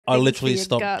I literally for your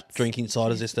stopped guts. drinking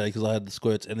ciders yesterday because I had the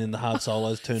squirts, and then the hard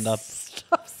solos turned up.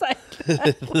 Stop saying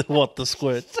that. What, the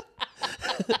squirts?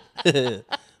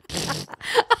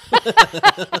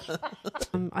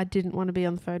 I didn't want to be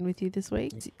on the phone with you this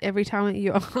week. Every time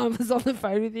I was on the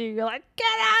phone with you, you're like, get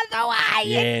out of the way,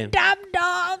 Yeah. you dumb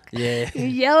dog. Yeah. You're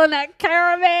yelling at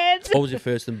caravans. What was your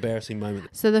first embarrassing moment?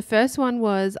 So the first one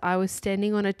was I was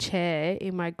standing on a chair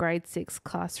in my grade 6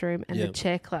 classroom and the Yep.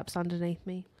 chair collapsed underneath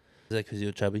me. Is that because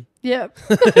you're chubby? Yep.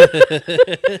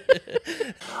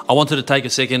 I wanted to take a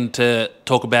second to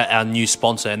talk about our new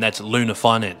sponsor, and that's Luna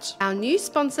Finance. Our new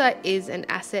sponsor is an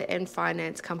asset and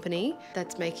finance company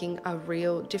that's making a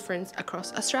real difference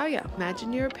across Australia.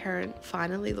 Imagine you're a parent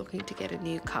finally looking to get a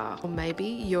new car, or maybe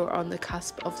you're on the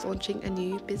cusp of launching a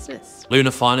new business.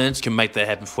 Luna Finance can make that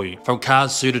happen for you. From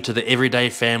cars suited to the everyday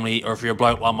family, or if you're a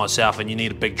bloke like myself and you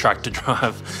need a big truck to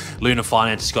drive, Luna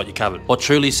Finance has got you covered. What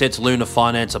truly sets Luna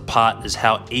Finance apart is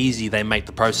how easy they make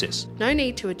the process. No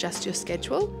need to adjust your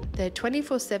schedule. Their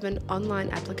 24/7 online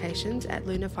applications at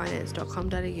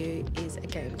lunafinance.com.au is a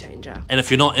game changer. And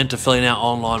if you're not into filling out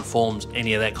online forms,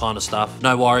 any of that kind of stuff,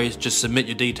 no worries, just submit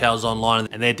your details online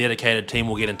and their dedicated team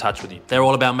will get in touch with you. They're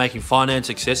all about making finance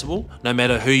accessible, no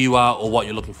matter who you are or what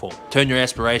you're looking for. Turn your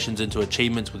aspirations into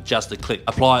achievements with just a click.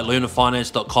 Apply at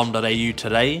lunafinance.com.au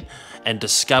today and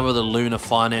discover the Luna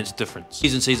Finance difference.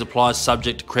 T's and C's apply,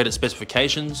 subject to credit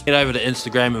specifications. Head over to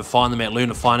Instagram and find them at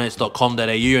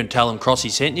lunafinance.com.au and tell them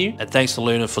Crossy sent you. And thanks to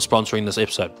Luna for sponsoring this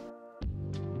episode.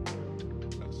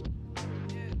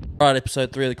 Right,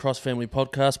 episode 3 of the Cross Family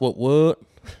Podcast. What?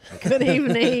 Good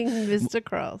evening, Mr.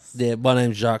 Cross. Yeah, my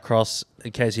name's Jacques Cross.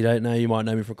 In case you don't know, you might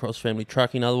know me from Cross Family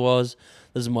Trucking. Otherwise,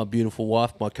 this is my beautiful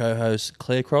wife, my co-host,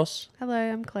 Claire Cross. Hello,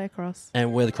 I'm Claire Cross.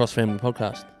 And we're the Cross Family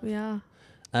Podcast. We are.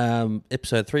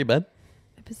 Episode 3, babe.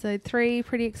 Episode 3,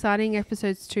 pretty exciting.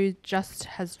 Episodes 2 just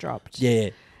has dropped. Yeah.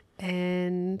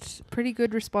 And pretty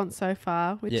good response so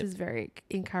far, which Yep. is very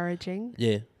encouraging.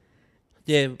 Yeah.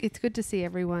 Yeah. It's good to see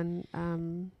everyone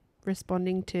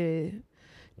responding to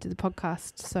the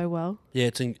podcast so well. Yeah,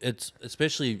 it's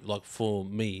especially like for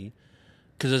me,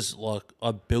 because it's like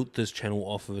I built this channel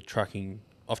off trucking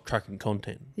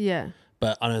content, Yeah.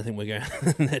 but I don't think we're going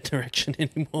in that direction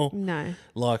anymore. No.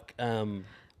 Like, Well,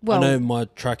 I know my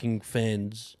trucking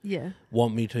fans yeah.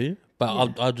 want me to, but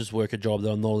Yeah. I just work a job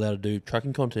that I'm not allowed to do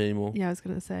trucking content anymore. Yeah, I was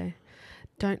going to say,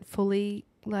 don't fully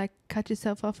cut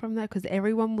yourself off from that because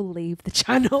everyone will leave the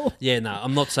channel. Yeah, no,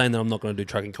 I'm not saying that I'm not going to do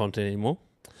trucking content anymore,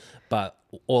 but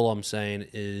all I'm saying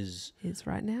is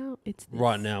Right now, it's this.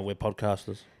 right now we're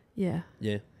podcasters. Yeah.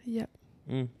 Yeah. Yep.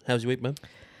 How's your week, man?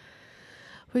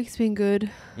 Week's been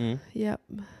good. Mm. Yep.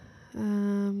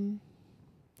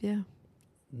 Yeah.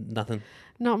 Nothing.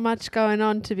 Not much going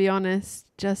on, to be honest.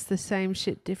 Just the same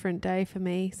shit, different day for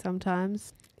me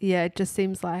sometimes. Yeah, it just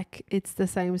seems like it's the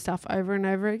same stuff over and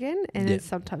over again. And Yeah.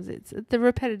 sometimes the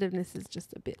repetitiveness is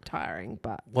just a bit tiring.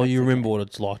 But Well, you that's remember okay. what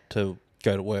it's like to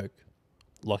go to work.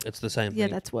 Like, it's the same Yeah,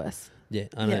 thing. that's worse. Yeah,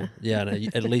 I know. Yeah, I know.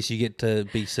 At least you get to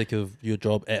be sick of your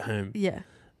job at home Yeah.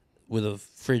 with a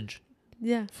fridge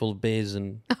Yeah. full of beers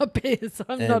and... Beers.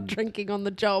 I'm not And- drinking on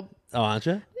the job. Oh, aren't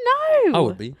you? No. I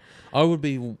would be. I would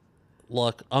be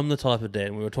like... I'm the type of dad,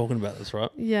 and we were talking about this, right?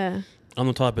 Yeah. I'm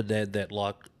the type of dad that,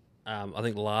 like... I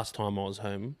think the last time I was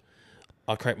home,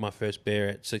 I cracked my first beer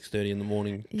at 6:30 in the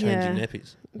morning changing Yeah.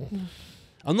 nappies.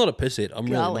 I'm not a pisshead. I'm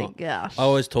Golly really not. gosh. I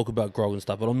always talk about grog and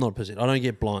stuff, but I'm not a pisshead. I don't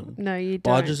get blind. No, you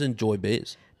But don't. I just enjoy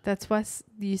beers. That's why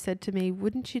you said to me,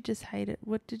 wouldn't you just hate it?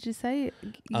 What did you say?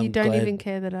 You I'm don't glad- even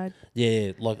care that I...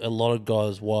 Yeah, like a lot of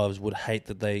guys' wives would hate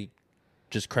that they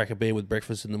just crack a beer with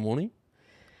breakfast in the morning,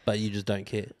 but you just don't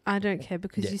care. I don't care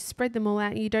because Yeah. you spread them all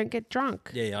out and you don't get drunk.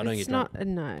 Yeah, I don't It's get drunk. not,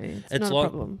 no, it's It's not like a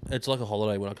problem. It's like a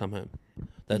holiday when I come home.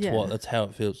 That's Yeah. That's how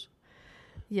it feels.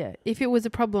 Yeah, if it was a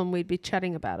problem, we'd be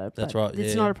chatting about it. That's but right, It's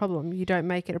yeah. not a problem. You don't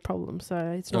make it a problem, so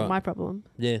it's not Right. my problem.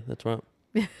 Yeah, that's right.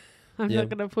 I'm Yeah. not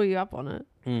going to pull you up on it.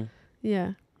 Mm.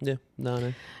 Yeah. Yeah,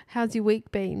 no. How's your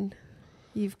week been?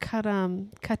 You've cut your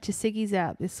ciggies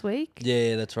out this week.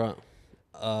 Yeah, that's right.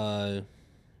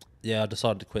 Yeah, I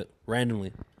decided to quit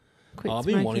randomly. Quit I've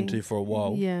been wanting smoking. to for a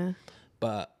while, Yeah.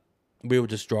 but we were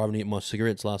just driving to get my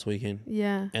cigarettes last weekend,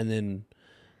 Yeah. and then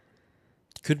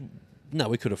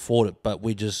we could afford it, but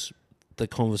the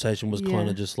conversation was kind Yeah.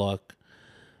 of just like,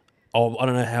 oh, I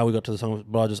don't know how we got to the song,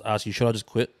 but I just asked you, should I just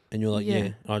quit? And you're like, yeah.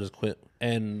 And I just quit,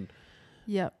 and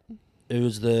Yep. it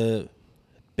was the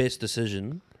best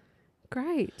decision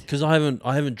Great. because I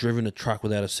haven't driven a truck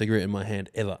without a cigarette in my hand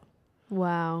ever.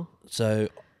 Wow. So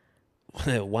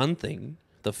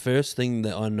the first thing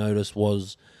that I noticed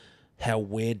was how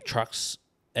weird trucks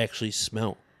actually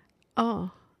smell.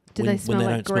 Oh. Do they smell when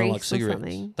they like don't smell like grease or cigarettes.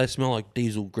 something? They smell like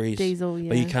diesel grease. Diesel, yeah.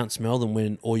 But you can't smell them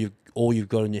when all you've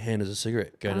got in your hand is a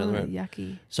cigarette going down the road.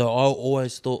 Yucky. So I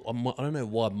always thought, I don't know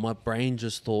why, my brain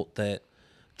just thought that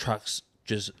trucks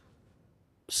just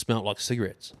smelled like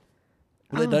cigarettes.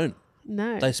 Well, they don't.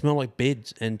 No. They smell like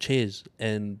beds and chairs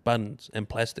and buttons and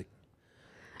plastic.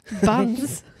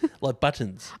 Buns? Like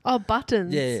buttons. Oh,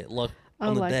 buttons. Yeah, like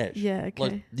on the dash. Yeah, okay.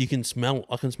 Like I can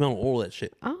smell all that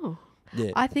shit. Oh.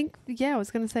 Yeah. I think, I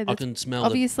was going to say that. I can smell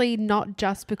obviously not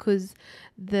just because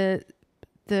the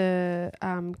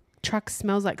truck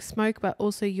smells like smoke, but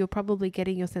also you're probably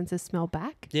getting your sense of smell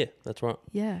back. Yeah, that's right.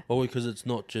 Yeah. Well, because it's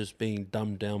not just being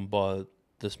dumbed down by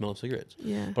the smell of cigarettes.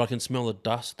 Yeah. But I can smell the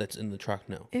dust that's in the truck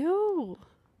now. Ew.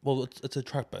 Well, it's a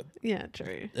truck, babe. Yeah,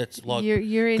 true. It's like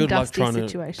you're in dusty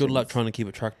situations. Good luck trying to keep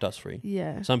it truck dust free.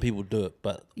 Yeah. Some people do it,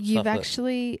 but You've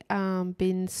actually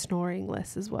been snoring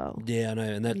less as well. Yeah, I know,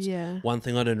 and that's one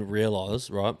thing I didn't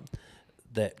realise, right?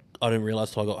 That I didn't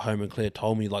realise till I got home and Claire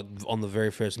told me, like on the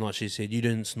very first night, she said, "You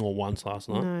didn't snore once last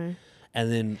night." No.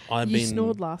 And then You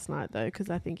snored last night though, because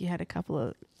I think you had a couple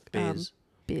of beers.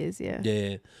 Beers, yeah.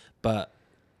 Yeah, but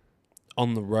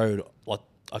on the road, like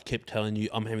I kept telling you,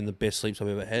 I'm having the best sleeps I've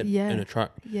ever had in a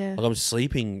truck. Yeah. Like I'm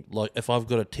sleeping, like if I've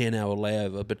got a 10-hour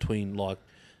layover between like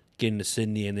getting to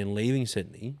Sydney and then leaving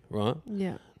Sydney, right?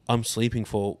 Yeah. I'm sleeping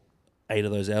for 8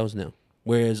 of those hours now.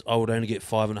 Whereas I would only get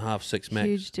 5.5, 6 max.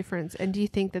 Huge difference. And do you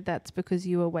think that that's because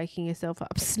you were waking yourself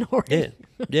up snoring? Yeah.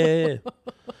 Yeah.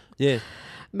 Yeah.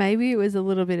 Maybe it was a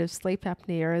little bit of sleep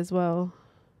apnea as well.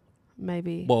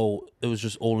 Maybe. Well, it was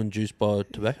just all induced by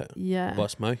tobacco. Yeah. By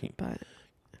smoking. But,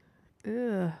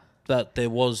 ugh. But there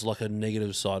was like a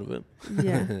negative side of it.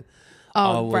 Yeah.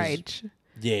 Rage.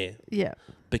 Yeah. Yeah.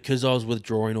 Because I was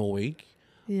withdrawing all week,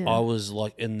 Yeah. I was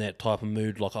like in that type of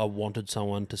mood, like I wanted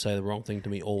someone to say the wrong thing to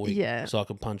me all week, so I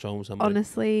could punch on with somebody.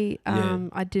 Honestly,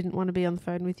 I didn't want to be on the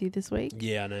phone with you this week.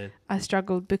 Yeah, I know. I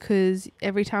struggled because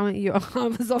every time I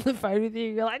was on the phone with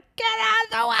you, you're like, "Get out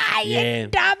of the way, you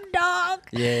dumb dog!"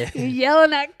 Yeah, you're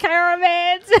yelling at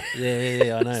caravans.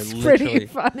 yeah, I know. It's literally pretty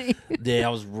funny. Yeah,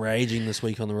 I was raging this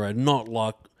week on the road. Not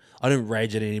like I didn't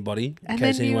rage at anybody. In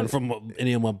case anyone from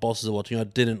any of my bosses are watching, I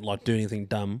didn't like do anything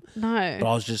dumb. No. But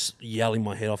I was just yelling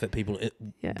my head off at people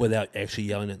without actually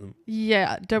yelling at them.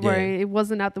 Yeah, don't worry. It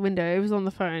wasn't out the window. It was on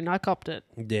the phone. I copped it.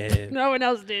 Yeah. No one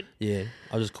else did. Yeah.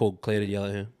 I just called Claire to yell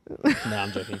at her. No,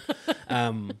 I'm joking.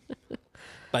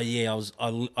 But yeah,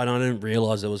 I didn't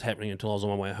realise it was happening until I was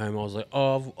on my way home. I was like,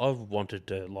 oh, I've wanted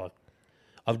to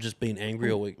I've just been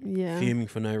angry all week. Yeah. Fuming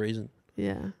for no reason.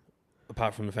 Yeah.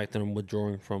 Apart from the fact that I'm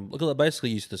withdrawing from... Look, I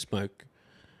basically used to smoke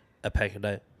a pack a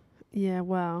day. Yeah,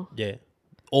 wow. Yeah.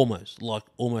 Almost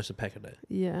a pack a day.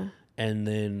 Yeah. And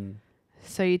then...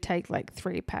 So you take like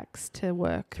 3 packs to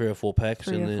work. 3 or 4 packs.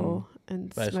 And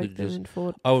basically smoke them in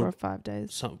 4 or 5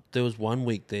 days. There was one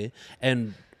week there.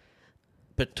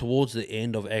 But towards the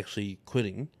end of actually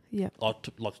quitting... Yeah.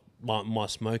 Like my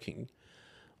smoking...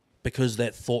 Because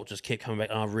that thought just kept coming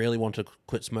back and I really wanted to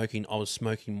quit smoking, I was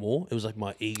smoking more. It was like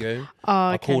my ego. Oh,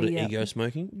 okay, I called it ego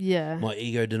smoking. Yeah. My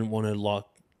ego didn't want to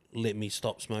let me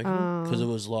stop smoking because it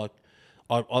was like,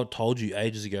 I told you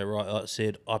ages ago, right? I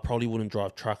said I probably wouldn't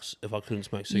drive trucks if I couldn't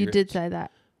smoke cigarettes. You did say that.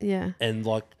 Yeah. And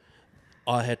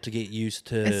I had to get used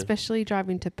to... Especially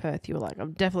driving to Perth, you were like,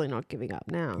 I'm definitely not giving up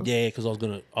now. Yeah, because I was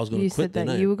gonna quit. You said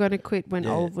that you were going to quit when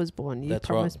Olive was born. You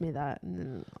promised right. me that. And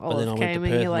then But then Olive I went came to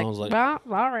and Perth you're and I was like, like,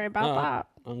 well, sorry about that.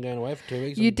 I'm going away for 2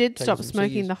 weeks. You I'm did taking stop some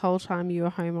smoking ciggies. the whole time you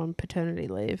were home on paternity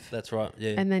leave. That's right,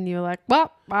 yeah. And then you were like,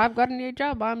 well, I've got a new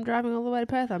job. I'm driving all the way to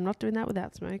Perth. I'm not doing that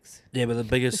without smokes. Yeah, but the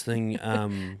biggest thing...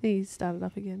 He started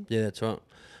up again. Yeah, that's right.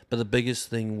 But the biggest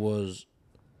thing was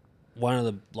one of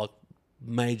the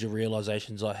major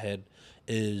realizations I had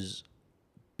is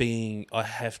I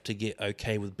have to get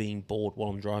okay with being bored while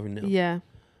I'm driving now. Yeah.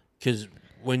 Because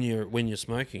when you're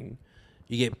smoking,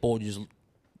 you get bored, you just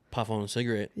puff on a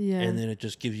cigarette, and then it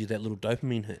just gives you that little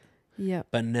dopamine hit. Yeah.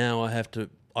 But now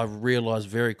I realized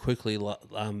very quickly,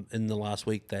 in the last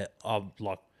week that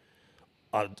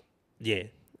yeah.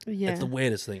 It's the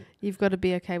weirdest thing. You've got to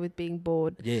be okay with being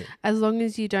bored. Yeah. As long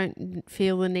as you don't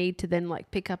feel the need to then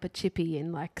pick up a chippy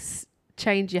and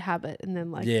change your habit and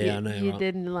then I know, you right.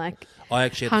 didn't I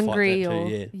actually had hungry to fight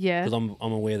that too, yeah. Because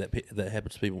I'm aware that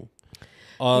happens to people.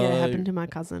 It happened to my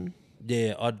cousin.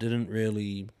 Yeah, I didn't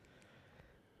really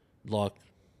I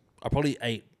probably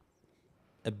ate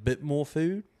a bit more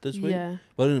food this week. Yeah.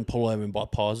 But I didn't pull over and buy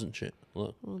pies and shit.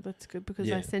 Well, that's good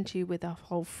because I sent you with a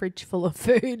whole fridge full of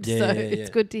food. So it's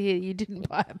good to hear you didn't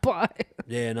buy a pie.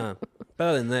 Yeah, no. But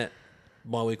other than that,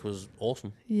 my week was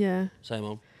awesome. Yeah. Same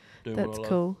old. Doing That's what I love.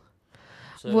 cool.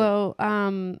 So, well,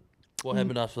 What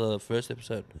happened after the first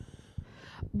episode?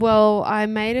 Well, I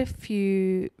made a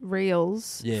few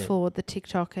reels Yeah. for the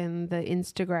TikTok and the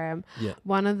Instagram. Yeah.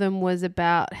 One of them was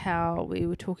about how we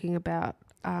were talking about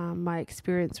my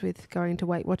experience with going to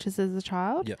Weight Watchers as a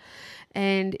child. Yeah.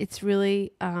 And it's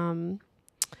really,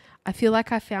 I feel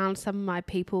like I found some of my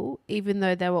people, even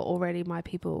though they were already my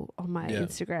people on my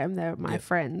Instagram, they were my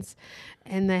friends.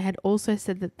 And they had also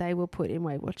said that they were put in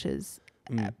Weight Watchers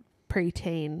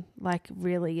pre-teen, like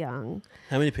really young.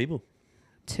 How many people?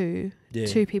 Two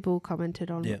people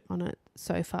commented on it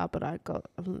so far, but I got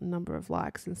a number of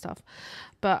likes and stuff.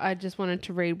 But I just wanted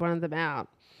to read one of them out.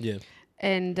 Yeah.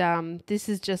 And this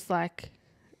is just like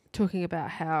talking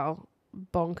about how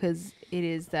bonkers it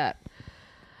is that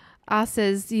us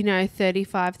as,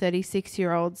 35,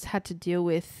 36-year-olds had to deal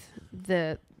with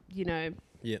the,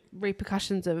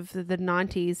 repercussions of the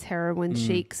 90s heroin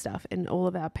chic stuff, and all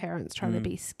of our parents trying to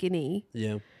be skinny.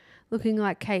 Yeah. Looking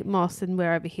like Kate Moss, and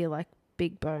we're over here like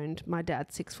big boned. My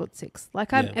dad's 6'6".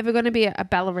 Like I'm ever going to be a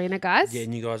ballerina, guys. Yeah,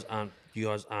 and you guys aren't.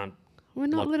 We're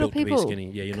not like little built people. To be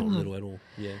skinny. Yeah, you're not little at all.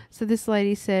 Yeah. So this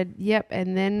lady said, "Yep,"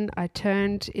 and then I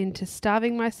turned into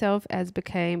starving myself as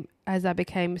I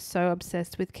became so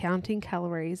obsessed with counting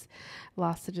calories.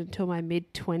 Lasted until my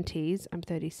mid-20s. I'm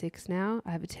 36 now.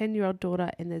 I have a 10-year-old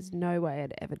daughter, and there's no way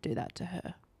I'd ever do that to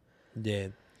her. Yeah.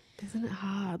 Isn't it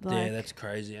hard? Yeah, that's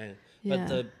crazy. Eh? But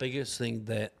the biggest thing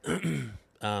that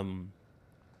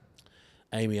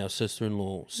Amy, our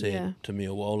sister-in-law, said to me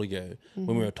a while ago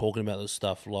when we were talking about this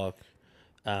stuff, like,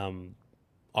 I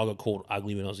got called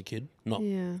ugly when I was a kid, not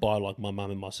by like my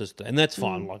mum and my sister, and that's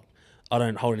fine. Like, I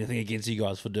don't hold anything against you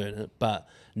guys for doing it, but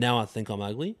now I think I'm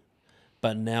ugly.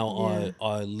 But now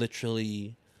I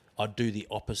literally do the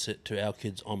opposite to our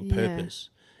kids on purpose.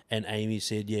 And Amy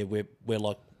said,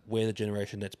 we're the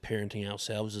generation that's parenting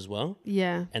ourselves as well.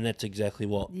 Yeah. And that's exactly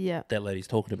what that lady's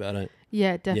talking about, eh?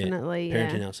 Yeah, definitely.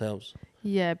 Parenting ourselves.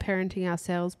 Yeah, parenting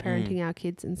ourselves, parenting our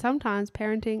kids, and sometimes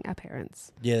parenting our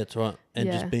parents. Yeah, that's right.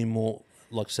 And just being more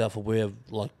like self-aware of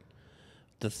like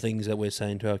the things that we're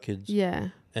saying to our kids. Yeah.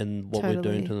 And what we're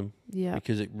doing to them. Yeah.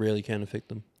 Because it really can affect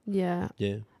them. Yeah.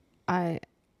 Yeah. I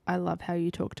love how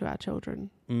you talk to our children.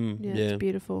 It's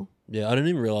beautiful. Yeah, I didn't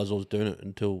even realise I was doing it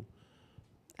until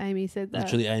Amy said that.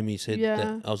 Literally Amy said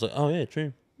that. I was like, oh yeah,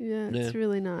 true. Yeah, it's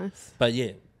really nice.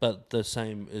 But the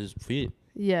same is for you.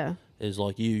 Yeah. Is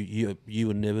like you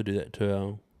would never do that to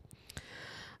our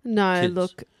kids.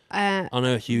 Look. I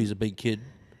know Huey's a big kid.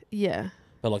 Yeah.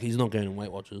 But like he's not going to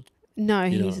Weight Watchers. No,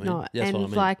 he's not. That's what I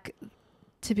mean. Like,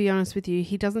 to be honest with you,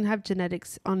 he doesn't have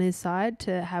genetics on his side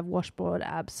to have washboard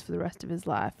abs for the rest of his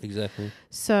life. Exactly.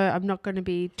 So I'm not going to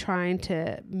be trying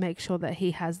to make sure that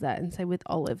he has that. And say with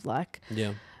Olive, like,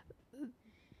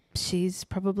 she's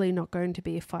probably not going to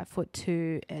be a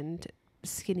 5'2" and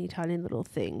skinny tiny little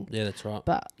thing. Yeah, that's right.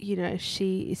 But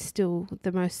she is still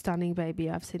the most stunning baby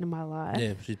I've seen in my life.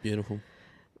 Yeah, she's beautiful.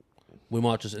 We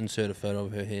might just insert a photo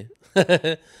of her here.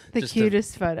 The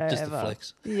cutest photo just ever. Just to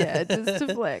flex. Yeah, just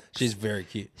to flex. She's very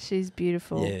cute. She's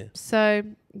beautiful. Yeah. So,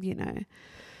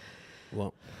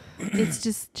 what? It's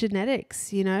just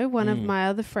genetics, One of my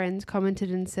other friends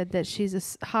commented and said that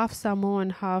she's a half Samoan,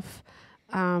 half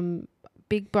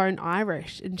big bone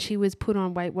Irish, and she was put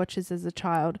on Weight Watchers as a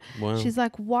child. Wow. She's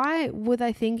like, why were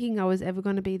they thinking I was ever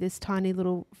going to be this tiny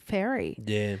little fairy?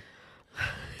 Yeah.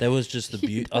 That was just the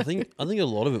beauty. I think a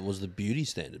lot of it was the beauty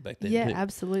standard back then. Yeah, too.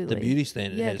 absolutely. The beauty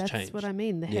standard has changed. Yeah, that's what I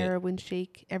mean. The heroin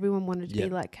chic. Everyone wanted to be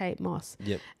like Kate Moss.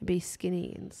 Yep. And be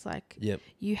skinny. And it's like,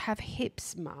 you have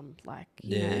hips, mum. Like,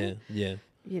 you know. Yeah.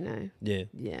 Yeah.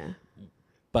 Yeah.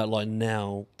 But like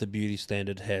now, the beauty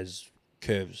standard has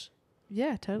curves.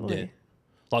 Yeah, totally. Yeah.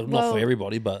 Like not for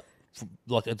everybody, but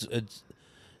like it's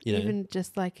even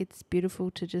just like it's beautiful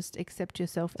to just accept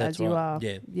yourself as you are.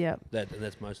 Yeah. Yeah.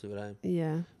 That's most of it, eh?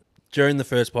 Yeah. During the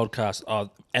first podcast,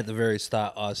 at the very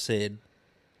start, I said,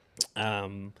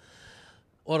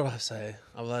 what did I say?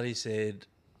 I bloody said,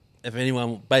 if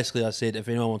anyone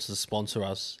wants to sponsor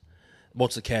us,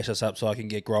 wants to cash us up so I can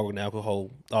get grog and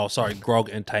grog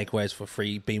and takeaways for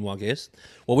free, be my guest.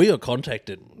 Well, we got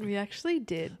contacted. We actually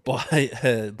did. By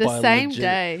same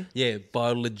day. Yeah,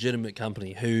 by a legitimate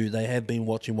company who they have been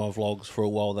watching my vlogs for a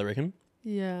while, they reckon.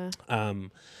 Yeah.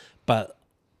 But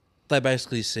they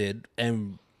basically said,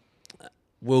 and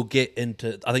we'll get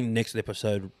into, I think next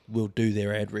episode we'll do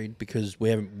their ad read because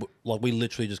we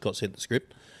literally just got sent the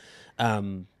script.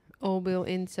 Or we'll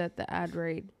insert the ad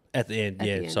read. At the end,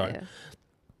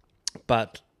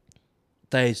 But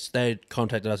they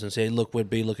contacted us and said, look, we'd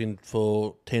be looking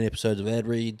for 10 episodes of ad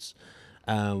reads.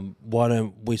 Why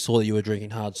don't we saw that you were drinking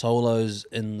hard solos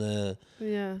in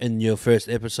your first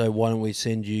episode? Why don't we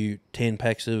send you 10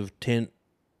 packs of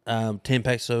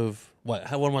what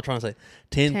am I trying to say?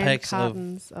 10 packs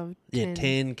cartons of 10.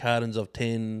 10 cartons of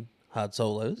 10 hard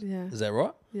solos. Yeah. Is that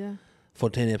right? Yeah. For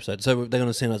 10 episodes. So they're going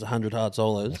to send us 100 hard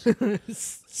solos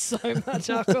So much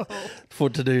alcohol.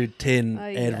 to do 10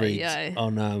 ad reads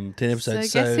on 10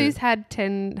 episodes. So guess who's had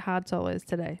 10 hard solos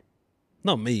today?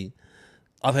 Not me.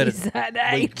 I've had He's had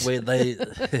 8. where they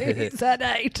He's had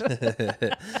 8.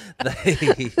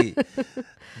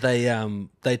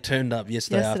 they turned up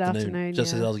yesterday afternoon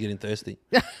just as I was getting thirsty,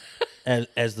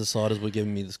 as the ciders were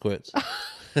giving me the squirts.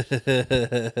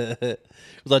 Because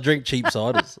I drink cheap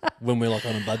ciders when we're like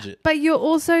on a budget. But you're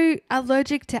also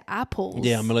allergic to apples.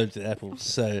 Yeah, I'm allergic to apples,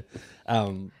 so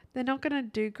they're not going to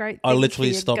do great things I literally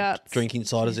for your stopped guts. drinking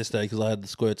ciders yesterday because I had the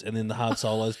squirts, and then the hard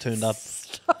solos turned up.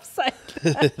 Stop saying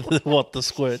that. What, the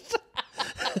squirts?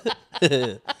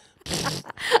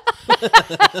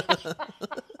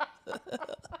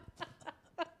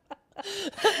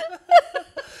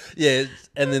 Yeah,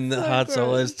 and then the so hard gross.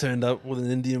 solos turned up with an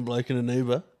Indian bloke in an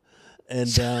Uber,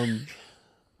 and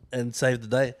and saved the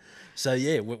day. So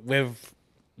yeah,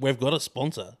 we've got a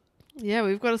sponsor Yeah,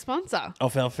 we've got a sponsor.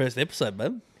 off our first episode,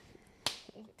 babe.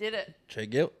 Did it.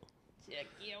 Check out.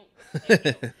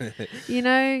 You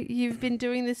know, you've been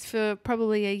doing this for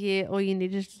probably a year. All you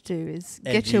needed to do is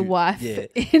And get your wife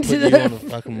into put you on a the...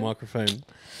 fucking microphone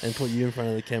and put you in front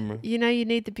of the camera. You know, you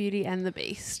need the Beauty and the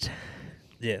Beast.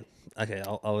 Yeah. Okay,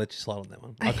 I'll let you slide on that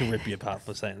one. I can rip you apart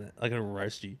for saying that. I can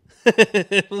roast you.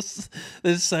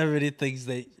 There's so many things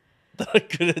that I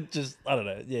could have just... I don't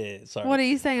know. Yeah, sorry. What are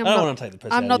you saying? I don't want to take the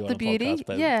piss out I'm of not you the on a beauty. podcast,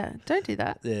 baby. Yeah, don't do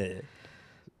that. Yeah.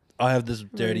 I have this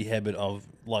dirty habit of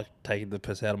like taking the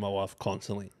piss out of my wife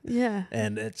constantly. Yeah.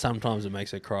 And sometimes it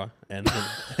makes her cry. And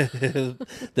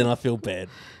then I feel bad.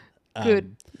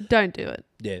 Good. Don't do it.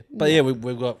 Yeah. But yeah,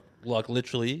 we've got like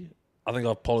literally... I think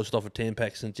I've polished off a 10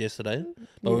 pack since yesterday,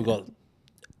 but we've got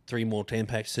 3 more 10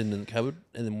 packs sitting in the cupboard,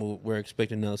 and then we're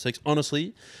expecting another 6.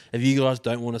 Honestly, if you guys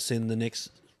don't want to send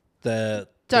the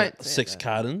 6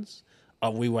 cartons,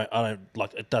 we won't. I don't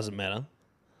like. It doesn't matter.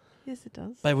 Yes, it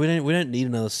does. But we don't need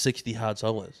another 60 hard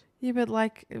solos. Yeah, but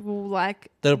we'll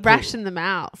They'll ration them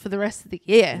out for the rest of the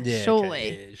year. Yeah, surely.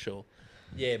 Okay, yeah, sure.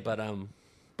 Yeah, but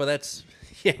that's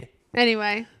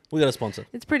Anyway. We got a sponsor.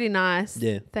 It's pretty nice.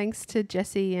 Yeah. Thanks to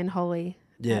Jesse and Holly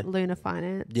at Luna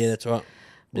Finance. Yeah, that's right.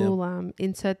 Yep. We'll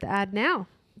insert the ad now.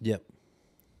 Yep.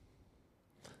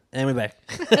 And we're back.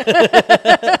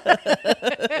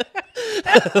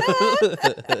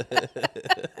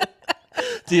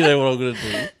 Do you know what I'm going to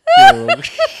do?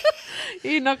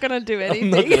 You're not going to do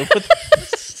anything.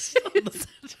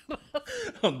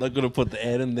 I'm not going to put the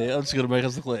ad in there. I'm just going to make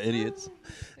us look like idiots.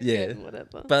 Yeah. Okay,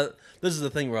 whatever. But this is the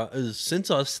thing, right? Is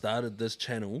since I started this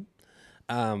channel,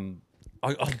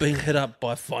 I've been hit up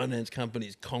by finance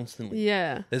companies constantly.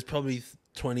 Yeah. There's probably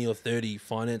 20 or 30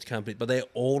 finance companies, but they're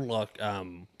all like a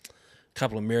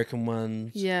couple American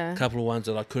ones. Yeah. A couple of ones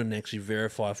that I couldn't actually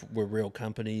verify were real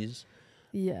companies.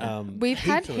 Yeah. We've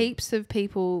had heaps of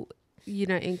people,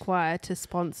 inquire to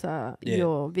sponsor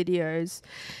your videos.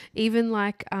 Even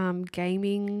like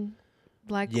gaming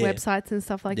websites and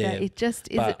stuff like that. It just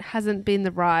hasn't been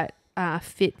the right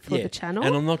fit for the channel.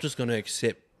 And I'm not just going to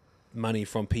accept money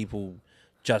from people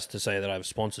just to say that I have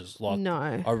sponsors. Like,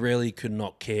 no. I really could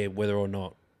not care whether or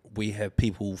not we have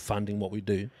people funding what we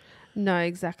do. No,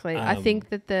 exactly. I think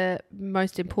that the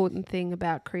most important thing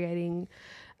about creating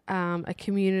a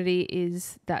community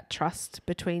is that trust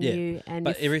between you and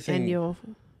your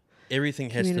everything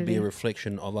has to be a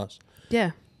reflection of us.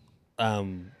 Yeah.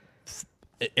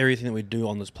 Everything that we do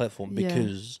on this platform,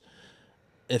 because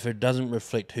if it doesn't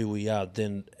reflect who we are,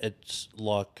 then it's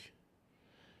like,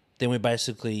 then we're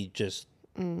basically just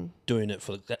doing it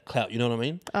for that clout. You know what I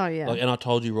mean? Oh yeah. And I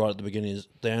told you right at the beginning is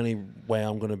the only way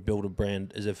I'm going to build a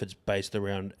brand is if it's based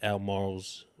around our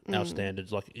morals, our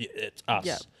standards. Like it's us.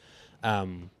 Yep.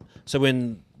 So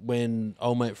when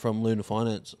old mate from Luna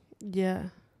Finance, we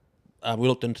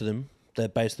looked into them. They're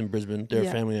based in Brisbane. They're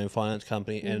a family-owned finance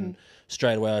company, and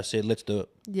straight away I said, "Let's do it."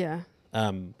 Yeah.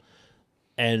 And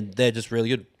they're just really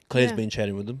good. Claire's been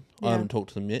chatting with them. I haven't talked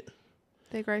to them yet.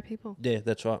 They're great people. Yeah,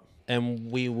 that's right. And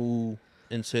we will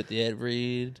insert the ad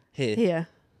read here. Here.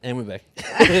 And we're back.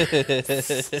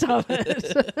 Stop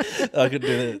it. I could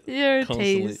do that. You're a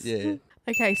constantly. tease. Yeah.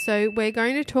 Okay, so we're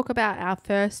going to talk about our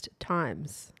first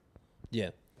times. Yeah.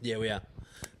 Yeah, we are.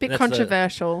 Bit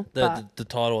controversial. The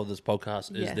title of this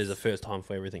podcast is Yes. There's a First Time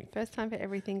for Everything. First time for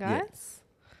everything, guys.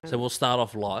 Yeah. So we'll start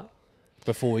off light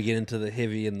before we get into the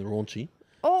heavy and the raunchy.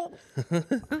 Oh.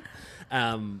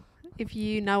 If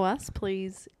you know us,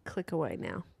 please click away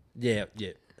now. Yeah.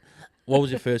 What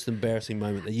was your first embarrassing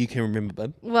moment that you can remember,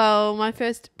 babe? Well, my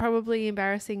first probably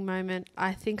embarrassing moment,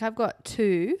 I think I've got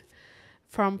 2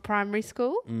 from primary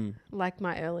school, like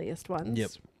my earliest ones.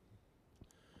 Yep.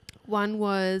 One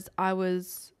was I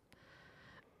was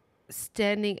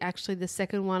standing, actually the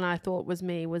second one I thought was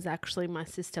me was actually my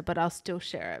sister, but I'll still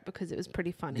share it because it was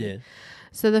pretty funny. Yeah.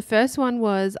 So the first one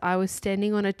was I was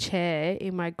standing on a chair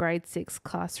in my grade 6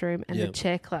 classroom and the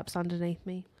chair collapsed underneath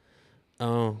me.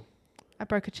 Oh. I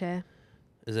broke a chair.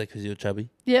 Is that because you're chubby?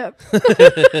 Yep. The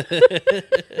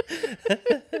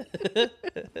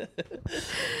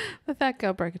fat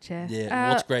girl broke a chair.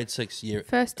 Yeah. What's grade 6? You're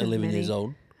first 11 years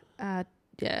old. Yeah,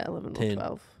 11 10. or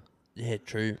 12. Yeah,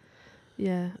 true.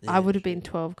 Yeah. I would have been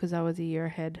 12 because I was a year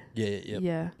ahead.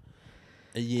 Yeah.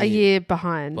 A year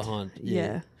behind.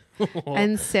 Yeah.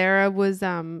 And Sarah was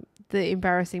the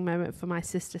embarrassing moment for my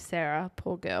sister Sarah,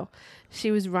 poor girl. She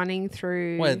was running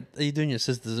through. Wait, are you doing your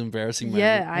sister's embarrassing moment?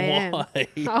 Yeah, I Why?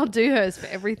 am. I'll do hers for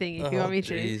everything if you want me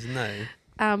to. Jeez, no.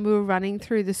 We were running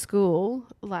through the school.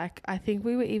 Like, I think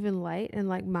we were even late and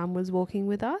like mum was walking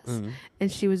with us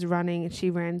and she was running and she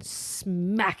ran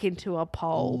smack into a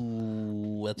pole.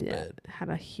 Ooh, that's bad. Had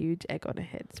a huge egg on her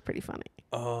head. It's pretty funny.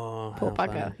 Oh, poor how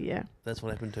bugger. funny. Yeah. That's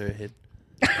what happened to her head.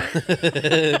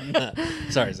 No.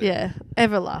 Sorry. Yeah.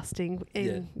 Everlasting.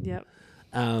 Yep.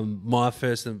 My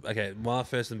first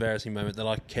embarrassing moment that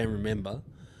I can remember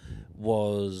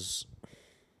was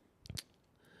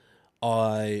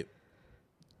I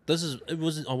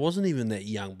wasn't even that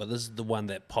young, but this is the one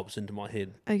that pops into my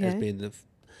head as being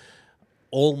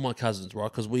all my cousins,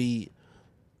 right? Because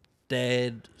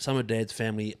some of Dad's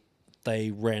family, they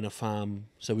ran a farm,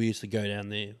 so we used to go down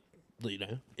there,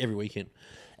 every weekend.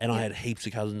 And I had heaps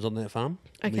of cousins on that farm.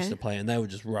 We used to play, and they were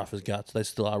just rough as guts. They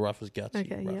still are rough as guts.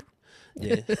 Okay, rough.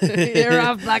 yeah. Yeah.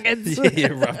 Rough buggers. Yeah,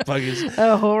 rough buggers.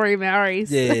 Oh, hoary Maoris.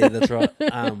 Yeah, that's right.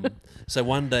 So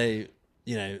one day,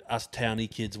 us towny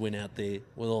kids went out there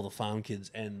with all the farm kids,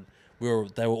 and they were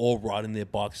all riding their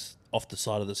bikes off the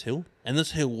side of this hill. And this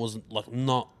hill wasn't like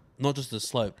not just a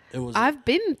slope. It was. I've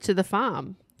been to the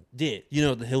farm. Yeah, you know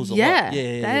what the hills are Yeah, like.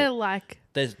 Yeah. They're like.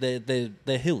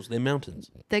 They're hills. They're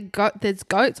mountains. There's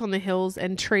goats on the hills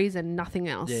and trees and nothing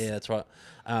else. Yeah, that's right.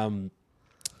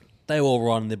 They were all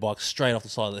riding their bikes straight off the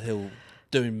side of the hill,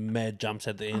 doing mad jumps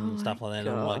at the end and stuff like that.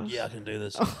 And I'm like, yeah, I can do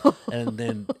this. And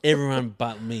then everyone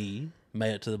but me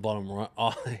made it to the bottom, right?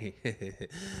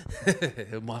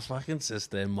 My fucking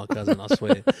sister and my cousin, I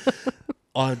swear.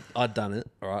 I'd done it,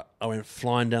 all right? I went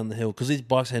flying down the hill because these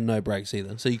bikes had no brakes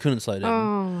either, so you couldn't slow down.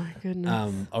 Oh, my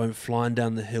goodness. I went flying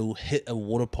down the hill, hit a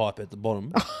water pipe at the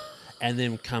bottom, and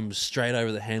then come straight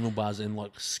over the handlebars and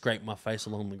like scrape my face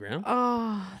along the ground.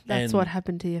 Oh, that's what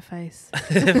happened to your face.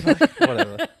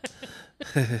 Whatever.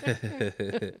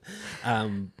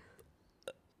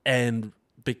 And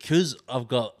because I've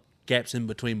got gaps in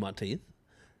between my teeth,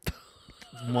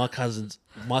 my cousins,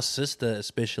 my sister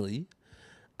especially,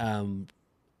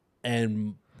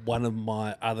 and one of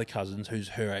my other cousins who's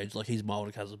her age, like he's my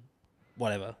older cousin,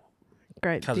 whatever.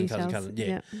 Great cousin,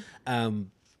 yeah.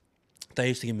 They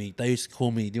used to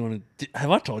call me, have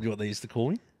I told you what they used to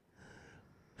call me?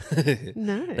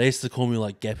 No. They used to call me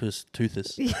like Gappers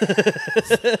Toothus.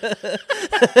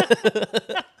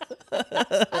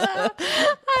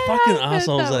 Fucking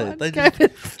assholes, they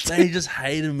just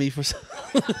hated me for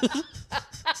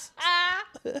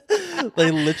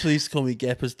they literally used to call me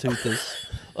Gappers Toothus.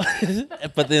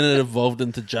 But then it evolved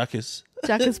into Juckus.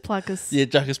 Juckus Pluckus. Yeah,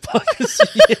 Juckus Pluckus.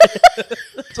 Yeah.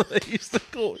 That's what they used to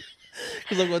call me.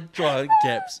 Because I've got giant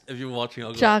gaps. If you're watching,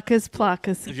 I've got Juckus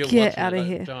Pluckus. Get out of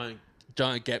here.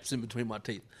 Giant gaps in between my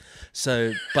teeth.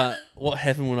 So, but what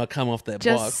happened when I come off that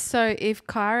Just bike? so if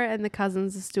Kyra and the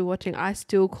cousins are still watching, I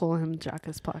still call him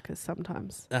Juckus Pluckus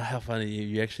sometimes. How funny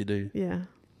you actually do. Yeah.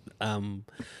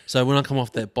 So when I come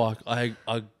off that bike, I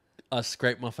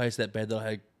scraped my face that bad that I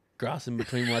had grass in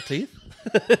between my teeth,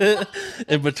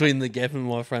 in between the gap in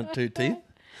my front 2 teeth,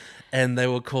 and they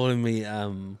were calling me.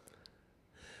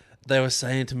 They were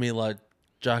saying to me like,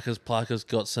 Jarkus Pluckus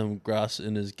got some grass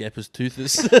in his gappers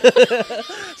toothus.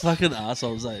 Fucking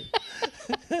assholes, eh?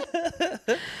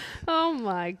 Oh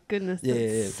my goodness,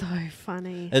 Yeah, that's so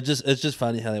funny. It's just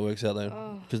funny how that works out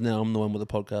though, because now I'm the one with the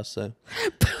podcast. So,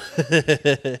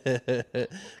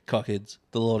 cockheads,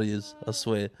 the lot of yous, I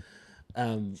swear.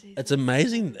 It's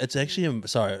amazing. It's actually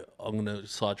sorry, I'm going to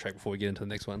sidetrack before we get into the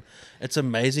next one. It's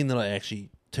amazing that I actually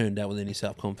turned out with any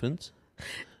self confidence.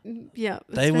 Yeah,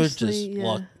 they were just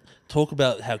like talk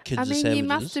about how kids are savages. You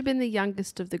must have been the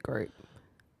youngest of the group.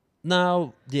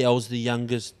 No, yeah, I was the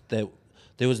youngest that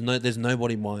There's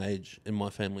nobody my age in my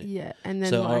family. Yeah, and then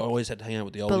So I like always had to hang out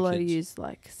with the older below kids. you's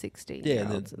like 16 Yeah, year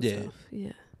and olds and then- yeah. stuff.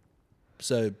 Yeah.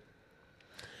 So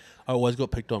I always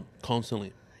got picked on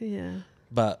constantly. Yeah.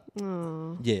 But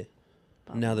Oh. yeah,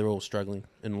 now they're all struggling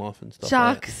in life and stuff.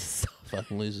 Sharks. Like that.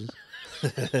 Fucking losers.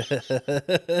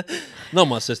 Not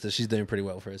my sister. She's doing pretty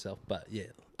well for herself. But yeah.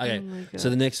 Okay. Oh my So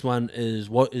the God. next one is,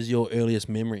 what is your earliest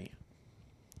memory?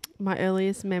 My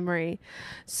earliest memory.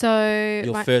 So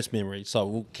Your first memory. So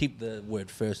we'll keep the word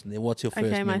first in there. What's your first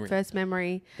okay, memory my first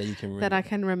memory that you can remember? that I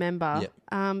can remember.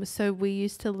 Yep. So we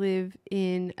used to live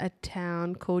in a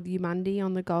town called Umundi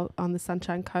on the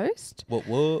Sunshine Coast.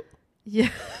 What? Yeah.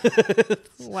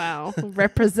 Wow.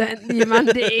 Represent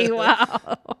Umundi.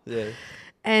 Wow. Yeah.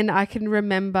 And I can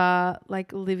remember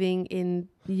like living in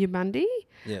Umundi.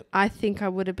 Yep. I think I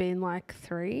would have been like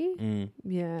 3. Mm.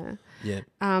 Yeah.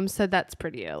 Yeah. So that's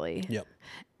pretty early. Yep.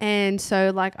 And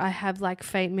so like I have like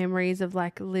faint memories of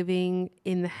like living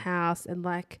in the house and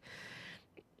like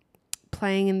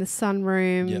playing in the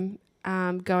sunroom,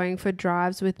 going for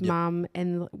drives with mum,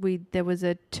 and there was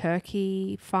a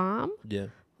turkey farm. Yeah.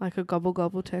 Like a gobble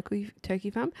gobble turkey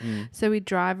farm. So we'd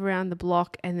drive around the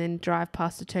block and then drive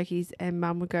past the turkeys, and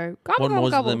mum would go, gobble, What gobble,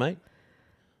 noise gobble. do they make?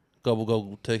 Gobble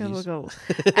gobble turkeys. Gobble, gobble.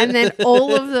 And then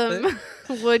all of them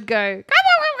would go, gobble,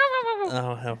 gobble, gobble.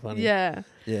 Oh, how funny. Yeah.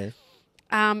 Yeah.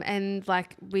 And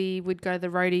like we would go to the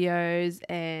rodeos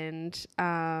and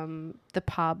the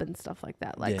pub and stuff like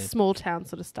that, like small town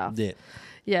sort of stuff. Yeah.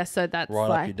 Yeah, so that's Right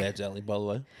like, up your dad's alley, by the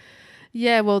way.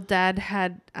 Yeah, well, Dad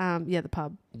had the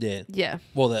pub. Yeah. Yeah.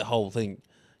 Well, that whole thing.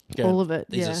 All of it.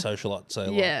 He's yeah. a socialite, so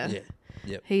Yeah. like,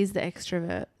 yeah. He's the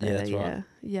extrovert. Yeah, that's right.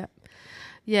 Yeah.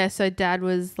 Yeah, so Dad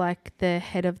was like the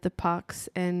head of the parks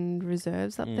and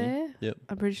reserves up there. Yep.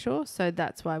 I'm pretty sure. So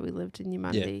that's why we lived in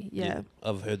Umundi. Yeah.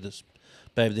 I've heard this.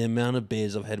 Babe, the amount of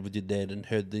beers I've had with your dad and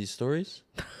heard these stories,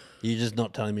 you're just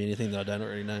not telling me anything that I don't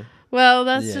already know. Well,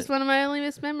 that's just one of my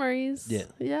earliest memories. Yeah.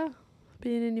 Yeah.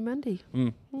 Being in Umundi.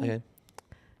 Okay.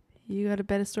 You got a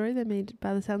better story than me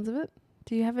by the sounds of it.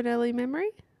 Do you have an early memory?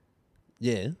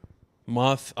 Yeah.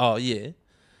 What's My your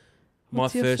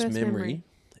first first memory memory?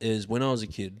 is when I was a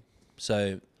kid.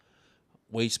 So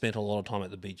we spent a lot of time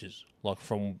at the beaches. Like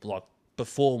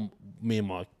before me and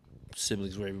my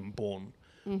siblings were even born.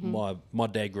 My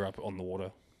dad grew up on the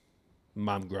water.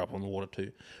 Mum grew up on the water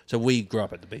too. So we grew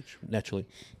up at the beach, naturally.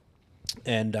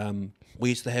 And we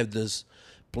used to have this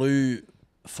blue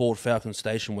Ford Falcon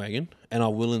station wagon, and I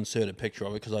will insert a picture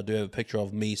of it because I do have a picture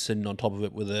of me sitting on top of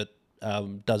it with a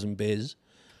dozen bears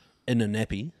in a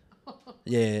nappy.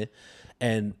 Yeah.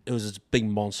 And it was this big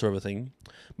monster of a thing.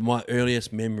 My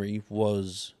earliest memory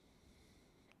was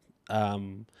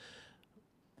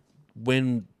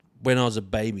when I was a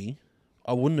baby.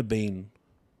 I wouldn't have been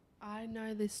I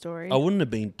know this story.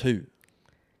 2.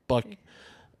 Like,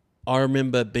 I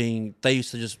remember they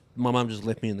used to my mum just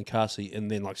left me in the car seat and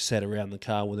then like sat around the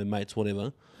car with her mates,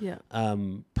 whatever. Yeah.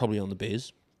 Probably on the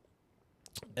bears.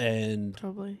 And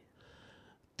Probably.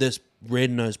 this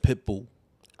red-nosed pit bull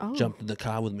Oh. jumped in the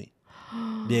car with me.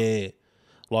 Yeah.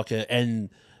 And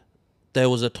there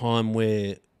was a time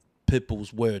where pit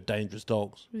bulls were dangerous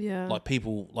dogs. Yeah. Like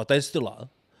people, like they still are.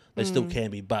 They still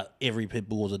can be, but every pit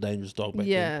bull was a dangerous dog back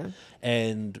then.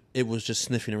 And it was just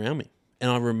sniffing around me.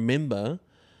 And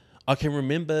I can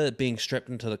remember being strapped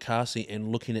into the car seat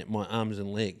and looking at my arms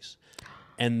and legs.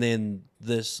 And then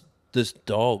this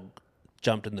dog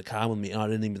jumped in the car with me and I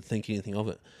didn't even think anything of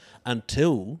it.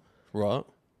 Until,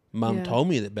 Mum told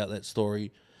me about that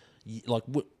story like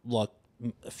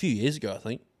a few years ago, I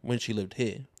think, when she lived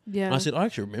here. Yeah. And I said, I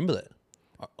actually remember that.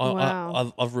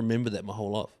 Wow. I've remembered that my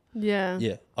whole life. Yeah.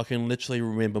 Yeah, I can literally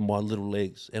remember my little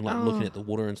legs and like looking at the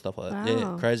water and stuff like that. Yeah,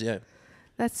 Wow. crazy. Yeah,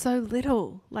 That's so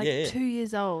little. Like Yeah. 2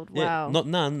 years old. yeah.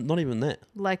 Wow. Not even that.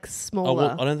 Like I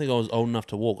smaller. don't think I was old enough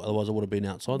to walk. Otherwise, I would have been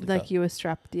outside the car. Like you were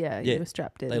strapped. Yeah. Yeah. You were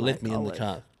strapped in. They left like me in the olive.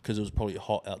 car because it was probably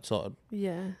hot outside.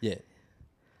 Yeah. Yeah,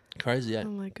 crazy. Yeah, Oh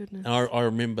my goodness. and I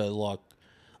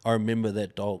remember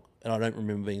that dog, and I don't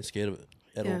remember being scared of it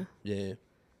at all. Yeah,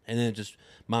 and then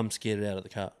Mum scared it out of the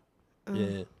car. Oh. Yeah,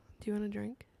 Do you want a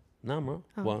drink? no, I'm right.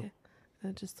 Oh, Why? okay. I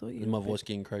just thought you Is were my a bit voice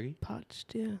getting craggy?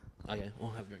 parched. Yeah. Okay, I'll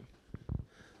have a drink.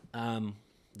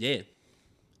 Yeah.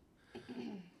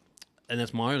 And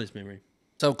that's my earliest memory.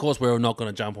 So, of course, we're not going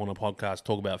to jump on a podcast,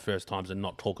 talk about first times and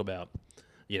not talk about,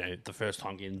 the first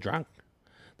time getting drunk,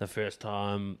 the first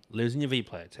time losing your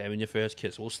V-plates, having your first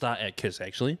kiss. We'll start at kiss,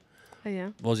 actually. Oh yeah.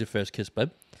 What was your first kiss,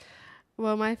 babe?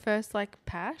 Well, my first like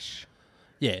pash.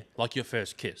 Yeah, like your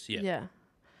first kiss, yeah. Yeah.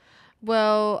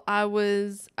 Well, I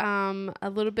was a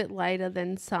little bit later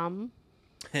than some.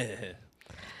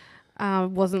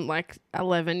 Wasn't like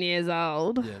 11 years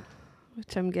old, Yeah.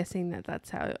 which I'm guessing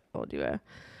that's how old you were.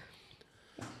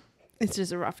 It's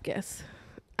just a rough guess.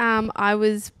 I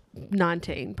was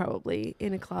 19 probably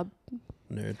in a club.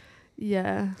 Nerd.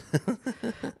 Yeah.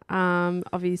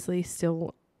 Obviously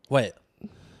still. Wait,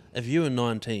 if you were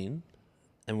 19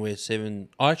 and we're 7,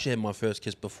 I actually had my first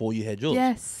kiss before you had yours.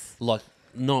 Yes. Like,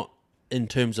 not in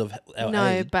terms of our No,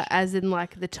 age. but as in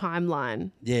like the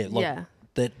timeline. Yeah, like Yeah.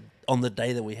 that on the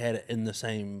day that we had it in the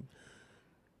same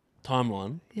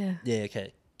timeline. Yeah. Yeah,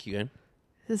 okay. Keep going.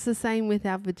 It's the same with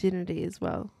our virginity as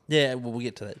well. Yeah, well, we'll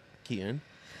get to that. Keep going.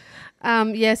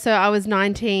 Yeah, so I was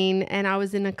 19 and I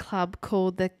was in a club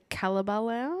called the Caliber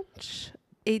Lounge.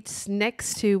 It's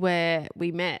next to where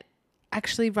we met.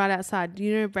 Actually, right outside.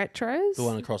 You know Retros? The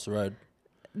one across the road.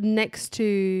 Next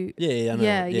to... Yeah, I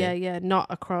know. Yeah. Not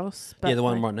across. But Yeah, the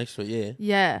one like, right next to it,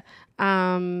 yeah.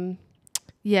 Yeah.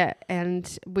 Yeah,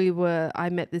 and I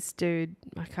met this dude.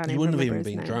 I can't You even wouldn't have remember even his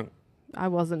been name. drunk. I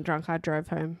wasn't drunk. I drove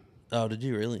home. Oh, did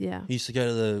you really? Yeah. You used to go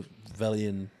to the Valley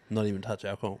and not even touch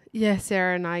alcohol. Yeah,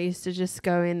 Sarah and I used to just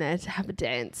go in there to have a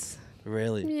dance.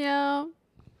 Really? Yeah.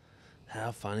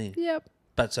 How funny. Yep.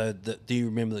 But so, do you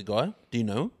remember the guy? Do you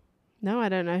know him? No, I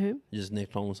don't know him. You just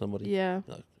necked on with somebody? Yeah.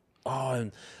 Like, oh,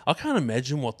 and I can't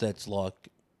imagine what that's like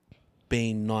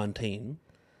being 19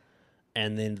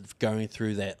 and then going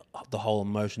through the whole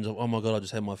emotions of, oh my God, I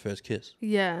just had my first kiss.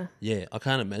 Yeah. Yeah, I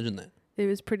can't imagine that. It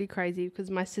was pretty crazy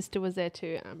because my sister was there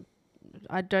too.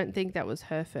 I don't think that was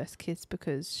her first kiss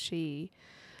because she...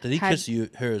 Did he kiss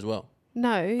her as well?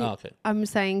 No. Oh, okay. I'm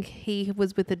saying he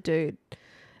was with a dude.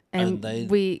 And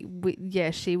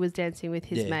she was dancing with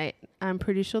his mate. I'm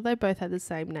pretty sure they both had the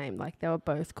same name. Like they were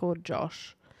both called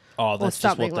Josh. Oh, that's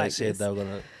just what they like said. this. They were going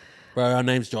to... Bro, our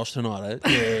name's Josh tonight, eh?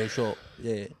 Yeah, sure.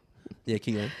 Yeah. Yeah,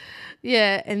 keep going.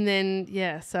 Yeah, and then,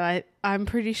 so I'm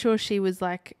pretty sure she was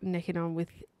like necking on with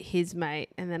his mate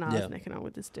and then I was necking on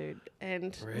with this dude.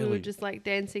 And we were just like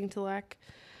dancing to like,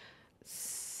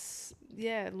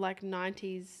 like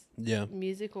 90s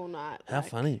music all night. How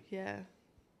funny. Yeah.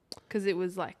 Because it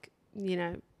was like,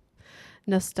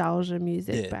 nostalgia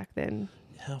music back then.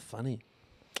 How funny.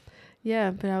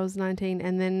 Yeah, but I was 19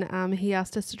 and then he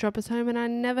asked us to drop us home and I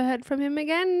never heard from him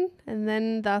again. And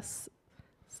then thus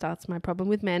starts my problem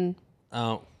with men.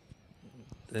 Oh.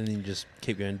 Then you just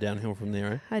keep going downhill from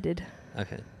there, eh? I did.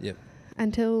 Okay, yep.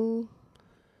 Until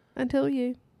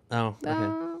you. Oh, okay.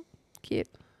 Oh, cute.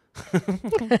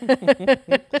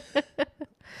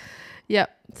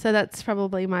 Yep. So that's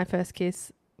probably my first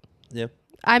kiss. Yep.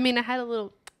 I mean, I had a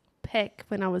little peck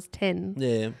when I was 10.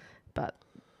 Yeah. But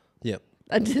yep.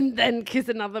 I didn't then kiss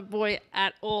another boy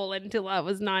at all until I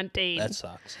was 19. That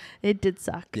sucks. It did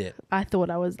suck. Yeah. I thought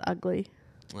I was ugly.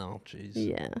 Oh, jeez.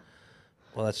 Yeah.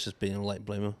 Well, that's just being a late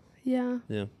bloomer. Yeah.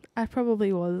 Yeah. I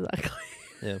probably was ugly.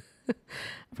 Yeah. I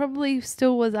probably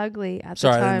still was ugly at the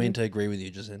Sorry, time. I didn't mean to agree with you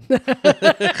just then.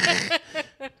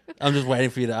 I'm just waiting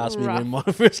for you to ask me when my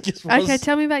first kiss was. Okay,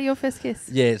 tell me about your first kiss.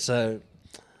 Yeah, so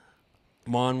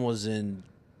mine was in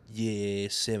year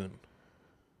 7.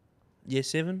 Year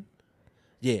 7?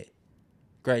 Yeah.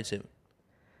 Grade 7.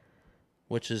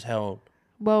 Which is how old?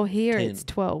 Well, here 10. it's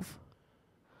 12.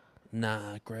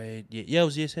 Nah, grade... Yeah, it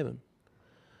was year 7.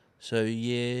 So,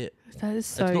 yeah... That is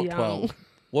so it's not young. 12.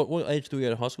 What age do we go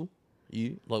to high school?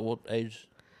 You? Like, what age?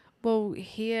 Well,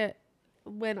 here,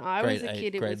 when I was Grade a 8,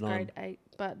 kid, it grade was 9. grade 8.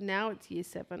 But now it's year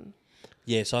 7.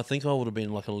 Yeah, so I think I would have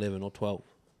been like 11 or 12.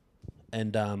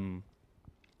 And I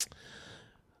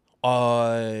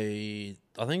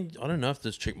don't know if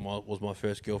this chick was my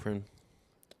first girlfriend,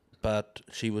 but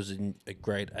she was in a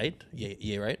grade 8,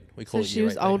 year 8. We call So it she year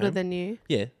was 8 back older home. than you?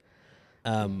 Yeah.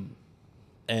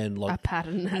 And like... A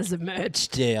pattern has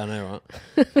emerged. Yeah, I know,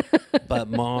 right? But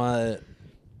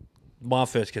my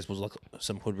first kiss was like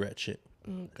some hood rat shit.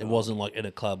 Oh, it wasn't like in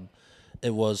a club.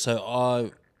 It was,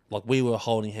 we were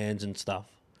holding hands and stuff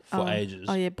for ages.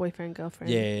 Oh, yeah, boyfriend,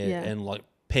 girlfriend. Yeah, and like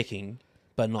pecking,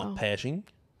 but not pashing.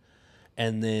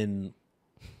 And then,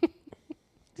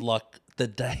 like the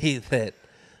day that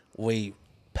we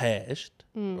pashed,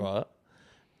 right?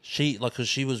 She, like, because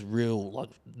she was real, like,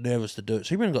 nervous to do it.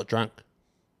 She even got drunk.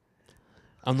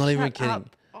 I'm not even kidding.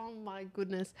 Up. Oh, my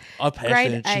goodness. I passed Grade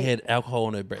her and she 8. had alcohol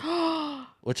in her breath,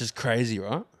 which is crazy,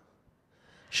 right?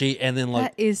 And then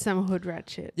like... That is some hood rat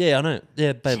shit. Yeah, I know.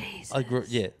 Yeah, babe. Jesus. I grew...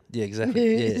 Yeah,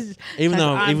 exactly. Yeah. Even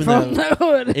I'm though from the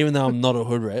hood. even though I'm not a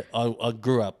hood rat, I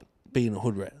grew up being a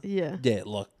hood rat. Yeah. Yeah,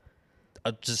 like, I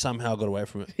just somehow got away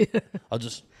from it. Yeah. I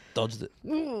just dodged it.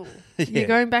 Ooh. Yeah. You're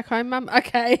going back home, Mum?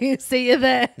 Okay, see you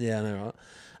there. Yeah, I know,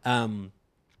 right?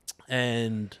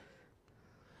 And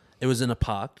it was in a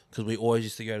park, because we always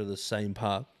used to go to the same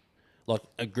park like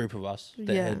a group of us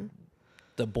that Yeah. had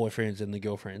the boyfriends and the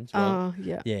girlfriends. Right? Oh,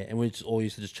 yeah. Yeah, and we just all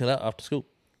used to just chill out after school.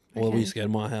 Or we Okay. used to go to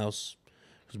my house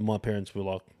because my parents were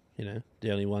like, you know,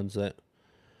 the only ones that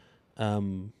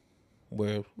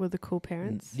were Were the cool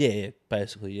parents? yeah,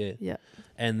 basically, yeah. Yeah.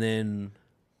 And then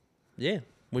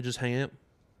we just hang out.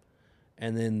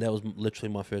 And then that was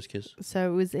literally my first kiss.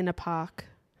 So it was in a park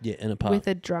Yeah, in a park. with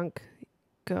a drunk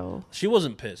girl. She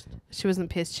wasn't pissed. She wasn't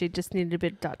pissed. She just needed a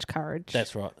bit of Dutch courage.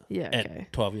 That's right. Yeah, okay.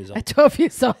 At 12 years old. At 12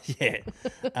 years old. Yeah.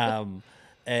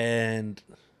 And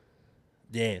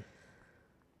yeah.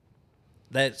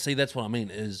 That's what I mean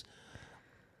is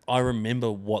I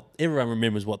remember everyone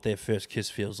remembers what their first kiss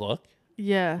feels like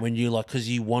Yeah. when you like, because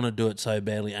you want to do it so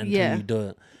badly until Yeah. you do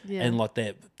it. Yeah. And like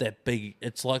that big,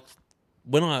 it's like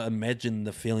when I imagine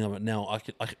the feeling of it now,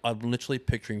 I'm literally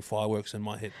picturing fireworks in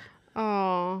my head.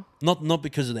 Oh. Not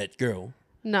because of that girl,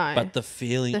 No. but the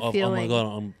feeling of, oh my God,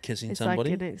 I'm kissing it's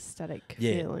somebody. like an ecstatic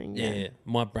Yeah, feeling. yeah.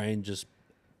 My brain just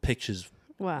pictures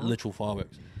Wow. literal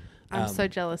fireworks. I'm so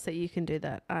jealous that you can do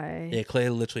that. Yeah,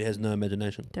 Claire literally has no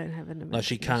imagination. Don't have an imagination. Like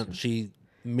she can't. She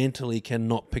mentally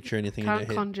cannot picture anything in Can't her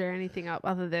head. conjure anything up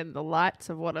other than the lights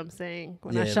of what I'm seeing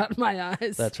when I Yeah. shut my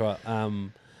eyes. That's right.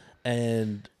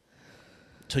 And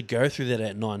to go through that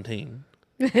at 19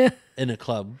 in a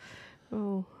club.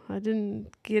 Oh, I didn't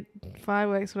get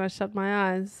fireworks when I shut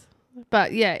my eyes.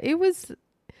 But yeah, it was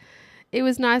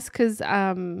nice because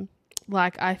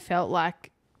like I felt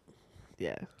like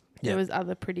there was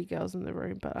other pretty girls in the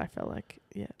room, but I felt like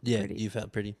pretty, You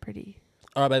felt pretty. pretty.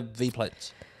 All right, babe. V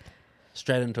plates.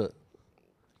 Straight into it.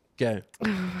 Go. Oh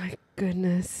my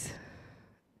goodness.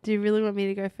 Do you really want me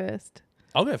to go first?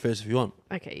 I'll go first if you want.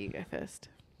 Okay, you go first.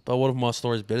 But what if my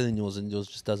story's better than yours and yours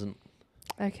just doesn't?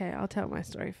 Okay, I'll tell my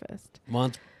story first.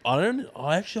 Mine's. I don't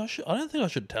think I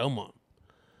should tell mine.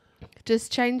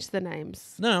 Just change the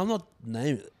names. No, I'm not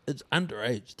naming it. It's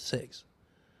underage sex.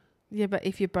 Yeah, but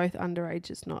if you're both underage,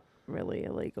 it's not really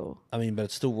illegal. I mean, but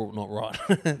it's still not right.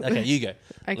 Okay, you go.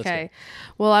 Let's Okay.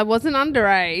 Well, I wasn't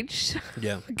underage. go.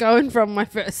 Yeah. Going from my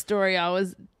first story, I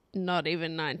was not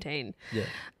even 19. Yeah.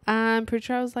 I'm pretty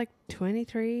sure I was like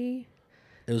 23.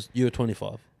 You were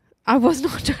 25. I was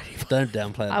not 25. Don't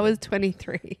downplay that. I was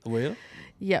 23. Were you?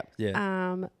 Yep.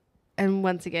 Yeah. And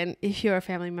once again, if you're a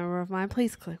family member of mine,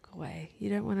 please click away. You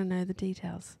don't want to know the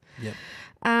details. Yep.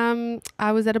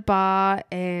 I was at a bar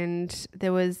and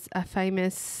there was a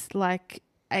famous like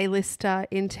A-lister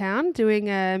in town doing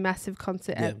a massive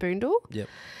concert at Boondall. Yep.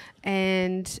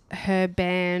 And her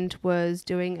band was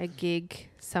doing a gig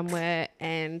somewhere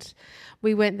and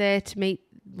we went there to meet,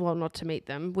 well, not to meet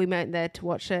them. We went there to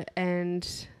watch it and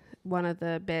one of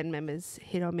the band members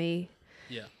hit on me.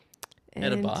 Yeah.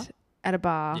 At a bar? At a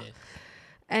bar. Yeah.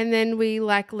 And then we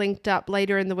like linked up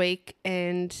later in the week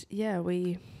and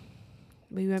we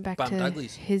went back Bumped to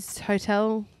uglies. his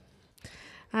hotel.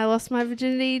 I lost my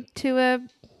virginity to a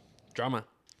Drummer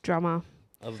drummer.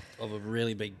 of a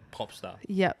really big pop star.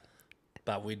 Yep.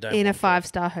 But we don't. In a want to-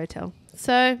 5-star hotel.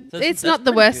 So it's that's not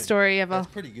the pretty worst good. story ever. That's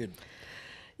pretty good.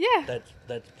 Yeah.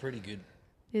 That's pretty good.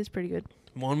 It is pretty good.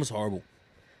 Mine was horrible.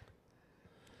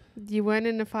 You weren't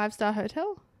in a 5-star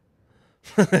hotel?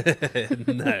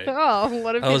 No. Oh,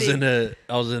 what a pity.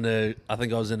 I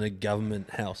think I was in a government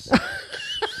house.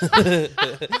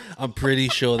 I'm pretty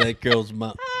sure that girl's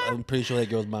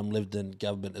mum lived in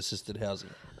government assisted housing.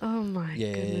 Oh my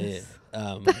Yeah. goodness.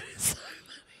 Yeah.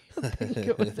 I think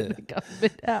it was in a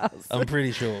government house. I'm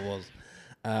pretty sure it was.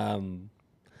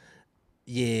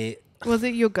 Yeah. Was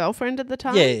it your girlfriend at the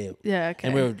time? Yeah. Yeah, okay.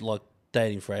 And we were like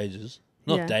dating for ages.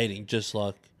 Not Yeah. dating, just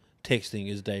like texting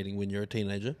is dating when you're a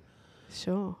teenager.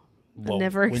 Sure. Well,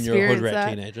 never when you're a hood experienced rat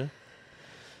that. teenager.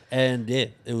 And yeah,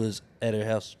 it was at her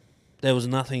house. There was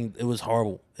nothing. It was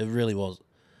horrible. It really was.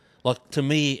 Like to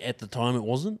me at the time, it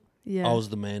wasn't. Yeah. I was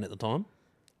the man at the time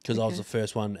because I was Okay. the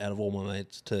first one out of all my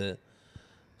mates to.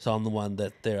 So I'm the one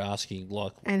that they're asking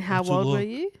like. And how "What's it old were like?"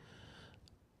 you?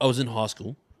 I was in high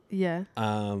school. Yeah.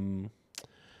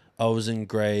 I was in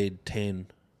grade 10.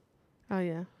 Oh,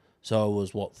 yeah. So I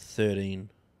was, 13?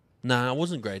 Nah, I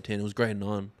wasn't grade 10. It was grade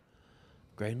 9.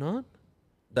 Grade 9?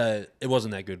 It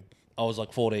wasn't that good. I was,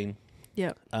 14.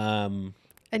 Yep. No,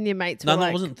 And your mates were no, like,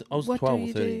 I wasn't. I was what 12 do or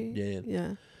you 13. do? Yeah.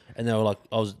 Yeah. And they were like,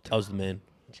 I was the man.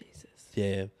 Jesus.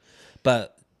 Yeah.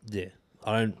 But, yeah,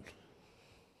 I don't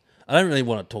really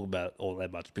want to talk about it all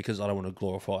that much because I don't want to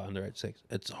glorify underage sex.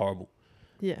 It's horrible.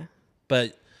 Yeah.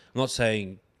 But I'm not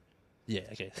saying, yeah,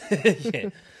 okay. Yeah.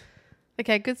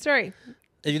 Okay, good story.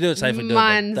 If you do it safely, do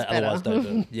Mine's it. But otherwise, better.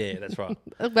 don't do it. Yeah, that's right.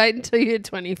 Wait until you're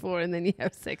 24 and then you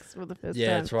have sex for the first Yeah,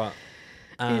 time that's right.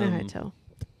 in a hotel.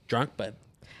 Drunk, babe.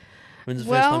 When's the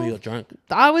first time you got drunk?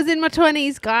 I was in my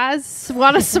 20s, guys.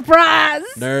 What a surprise.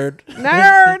 Nerd.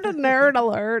 Nerd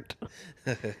alert.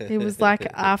 It was like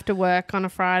after work on a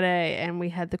Friday and we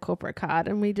had the corporate card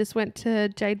and we just went to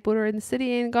Jade Buddha in the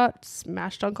city and got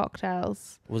smashed on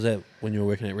cocktails. Was that when you were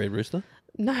working at Red Rooster?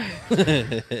 No.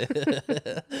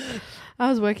 I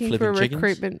was working Flipping for a chickens?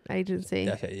 recruitment agency.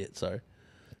 Okay, yeah, sorry.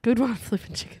 Good one,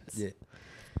 flipping chickens. Yeah.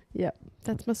 Yep,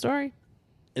 that's my story.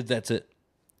 That's it.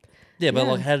 Yeah, but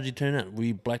Yeah. like, how did you turn out? Were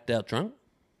you blacked out drunk?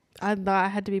 I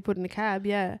had to be put in a cab,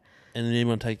 yeah. And then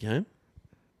anyone take you home?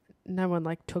 No one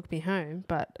like took me home,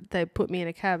 but they put me in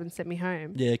a cab and sent me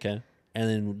home. Yeah, okay. And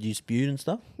then you spewed and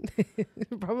stuff?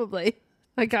 Probably.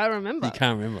 I can't remember. You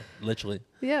can't remember, literally.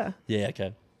 Yeah. Yeah,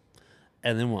 okay.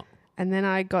 And then what? And then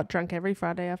I got drunk every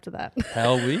Friday after that.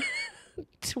 How old were you?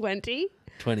 20?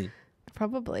 20.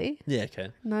 Probably. Yeah,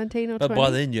 okay. 19 or But 20. by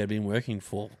then you had been working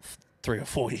for 3 or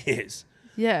 4 years.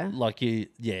 Yeah. Like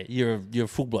you're a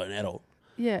full blown adult.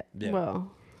 Yeah. Yeah.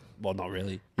 Well, Not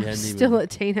really. You I'm hadn't still a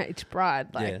teenage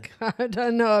bride. Like, I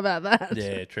don't know about that.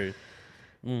 Yeah, true.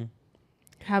 Mm.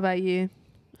 How about you?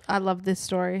 I love this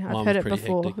story. Mine I've heard it was pretty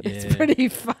before. hectic, It's yeah. pretty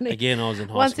funny. Again, I was in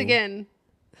high Once school. again,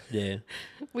 Yeah.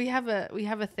 we have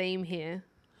a theme here.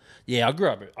 Yeah, I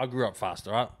grew up fast,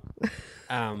 all right?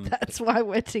 That's why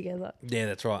we're together. Yeah,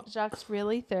 that's right. Jacques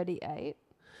really 38.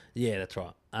 Yeah, that's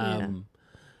right.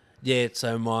 Yeah,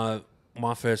 so my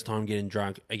first time getting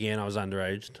drunk, again, I was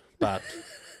underaged, but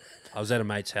I was at a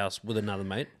mate's house with another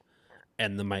mate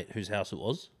and the mate whose house it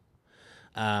was.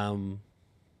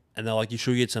 And they're like, you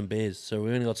should get some beers. So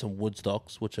we only got some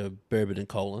Woodstocks, which are bourbon and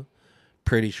cola.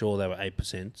 Pretty sure they were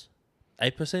 8%.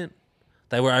 8%?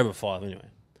 They were over 5 anyway.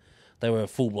 They were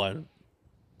full-blown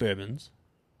bourbons.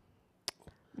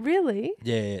 Really?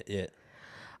 Yeah.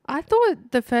 I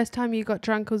thought the first time you got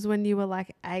drunk was when you were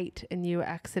like 8 and you were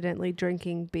accidentally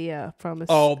drinking beer from a...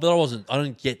 Oh, but I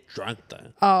didn't get drunk though.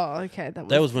 Oh, okay.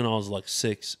 That was when I was like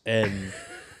 6 and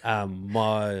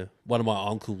one of my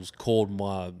uncles called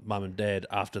my mum and dad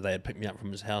after they had picked me up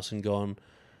from his house and gone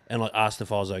and like asked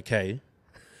if I was okay.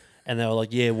 And they were like,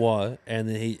 yeah, why? And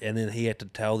then he had to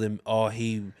tell them, oh,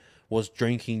 he was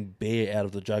drinking beer out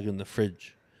of the jug in the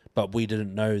fridge, but we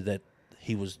didn't know that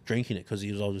he was drinking it because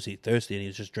he was obviously thirsty and he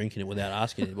was just drinking it without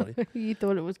asking anybody. You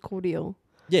thought it was cordial.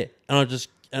 Yeah, and I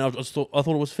thought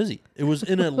it was fizzy. It was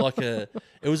in it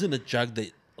was in a jug that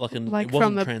it wasn't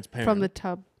transparent from the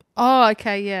tub. Oh,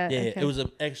 okay, yeah. Yeah, okay. it was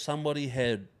somebody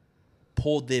had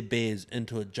poured their beers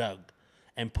into a jug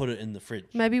and put it in the fridge.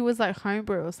 Maybe it was like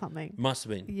homebrew or something. Must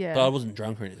have been. Yeah. But I wasn't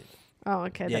drunk or anything. Oh,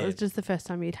 okay. Yeah. That was just the first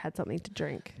time you'd had something to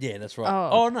drink. Yeah, that's right. Oh.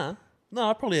 Oh, no. No,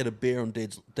 I probably had a beer on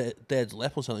dad's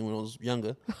lap or something when I was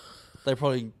younger. They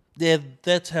probably... Yeah,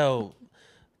 that's how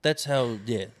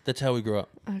we grew up.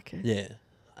 Okay. Yeah.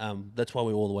 That's why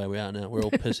we're all the way we are now. We're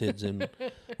all pissheads and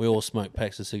we all smoke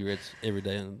packs of cigarettes every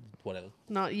day and whatever.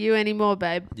 Not you anymore,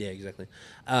 babe. Yeah, exactly.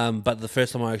 But the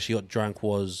first time I actually got drunk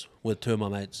was with 2 of my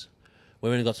mates. We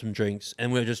went and got some drinks,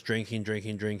 and we were just drinking,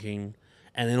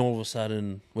 and then all of a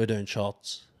sudden we're doing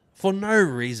shots for no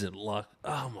reason. Like,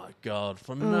 oh my god,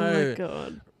 my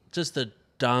God. just a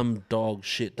dumb dog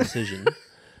shit decision.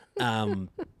 And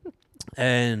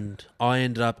I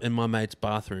ended up in my mate's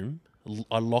bathroom.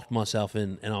 I locked myself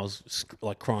in, and I was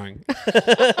like crying.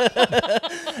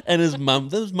 And his mum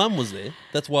was there.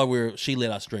 That's why she let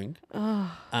us drink.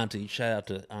 Oh. Auntie, shout out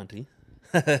to Auntie.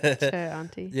 Sure,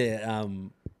 auntie. Yeah,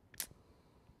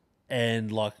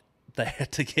 and like they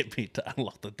had to get me to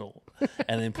unlock the door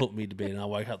and then put me to bed. And I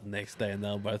woke up the next day and they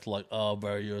were both like, "Oh,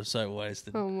 bro, you were so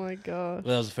wasted." Oh my god. But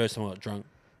that was the first time I got drunk,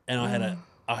 and I had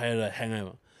a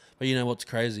hangover. But you know what's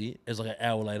crazy is like an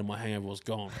hour later, my hangover was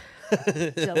gone.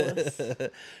 Jealous.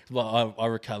 But I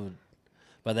recovered.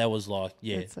 But that was like,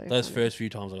 yeah, That's so those funny. first few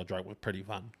times I got drunk were pretty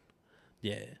fun.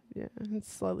 Yeah. Yeah, it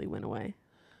slowly went away.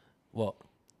 What?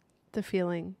 The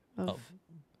feeling of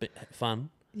Bit fun?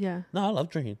 yeah. No, I love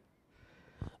drinking.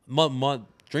 My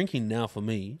drinking now for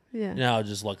me, Yeah. now I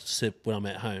just like sip when I'm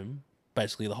at home,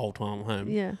 basically the whole time I'm home.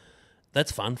 Yeah.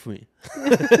 That's fun for me.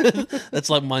 That's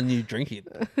like my new drinking.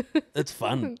 It's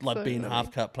fun, like so being funny.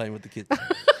 half cut playing with the kids.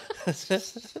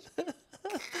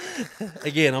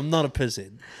 Again, I'm not a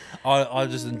pisshead. I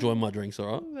just enjoy my drinks,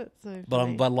 all right. That's so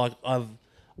But funny.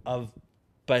 I've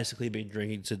basically been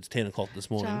drinking since 10 o'clock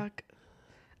this morning. Jack.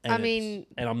 And I it's- mean-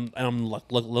 and I'm like,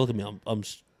 look at me.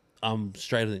 I'm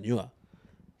straighter than you are.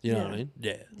 You know what I Yeah. mean?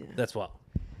 Yeah. Yeah. That's why.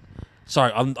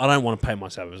 Sorry, I don't want to paint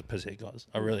myself as a pisshead, guys.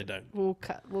 I really don't. We'll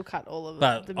cut all of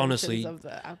But the honestly- mentions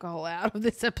of the alcohol out of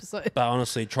this episode. But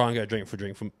honestly, try and go drink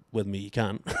with me, you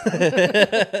can't.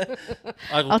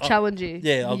 I'll challenge you.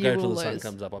 Yeah, I'll You go till will the sun lose.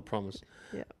 comes up. I promise.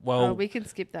 Yeah. Well, we can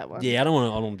skip that one. yeah, I don't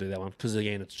want to do that one because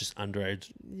again, it's just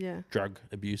underage Yeah. drug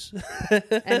abuse.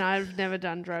 And I've never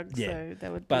done drugs, Yeah. so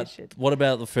that would be But shit. what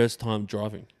about the first time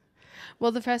driving?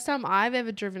 Well, the first time I've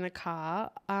ever driven a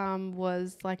car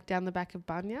was like down the back of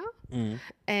Bunya,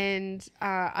 and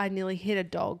I nearly hit a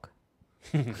dog.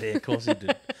 Yeah, of course you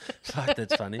did. Fuck,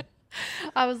 that's funny.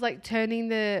 I was like turning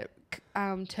the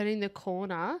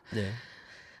corner. Yeah.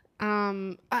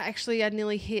 I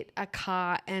nearly hit a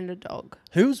car and a dog.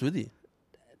 Who was with you?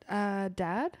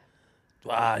 Dad.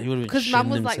 Wow, you would have been Because Mum shitting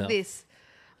was himself. like this.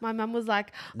 My mum was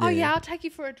like, "Oh Yeah. yeah, I'll take you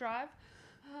for a drive."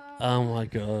 Oh my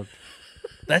god,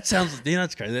 that sounds. You know,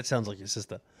 it's crazy. That sounds like your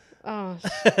sister. Oh,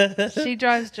 she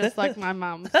drives just like my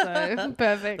mum, so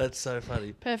perfect. That's so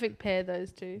funny. Perfect pair,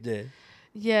 those two. Yeah.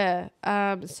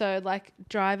 Yeah. So like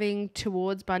driving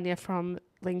towards Bunya from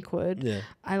Linkwood, Yeah.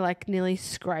 I like nearly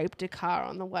scraped a car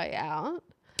on the way out.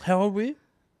 How old were you?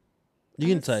 You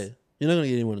can say. You're not going to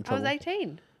get anyone in I trouble. was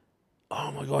 18.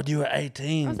 Oh my god, you were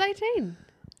 18. I was 18.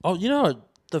 Oh, you know,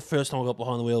 the first time I got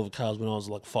behind the wheel of a car was when I was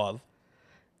like 5.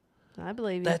 I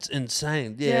believe you. That's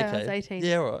insane. Yeah, Yeah, I okay. was 18.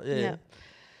 Yeah, right. Yeah. Yeah.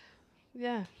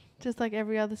 Yeah. Just like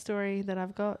every other story that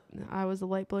I've got, I was a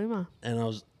late bloomer. And I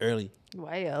was early.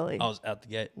 Way early. I was out the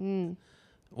gate.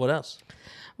 What else?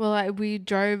 Well, we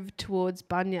drove towards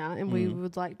Bunya and we were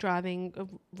like driving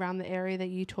around the area that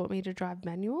you taught me to drive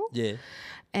manual. Yeah.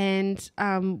 And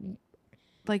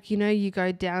like, you know, you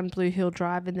go down Blue Hill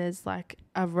Drive and there's like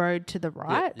a road to the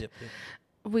right. Yep.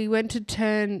 We went to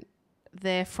turn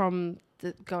there from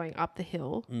going up the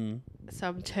hill. So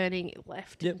I'm turning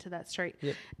left into that street.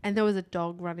 Yep. And there was a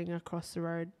dog running across the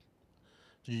road.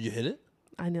 Did you hit it?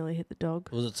 I nearly hit the dog.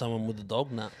 Was it someone with the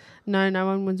dog? Nah. No, no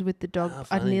one was with the dog. I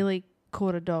funny. nearly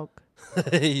caught a dog.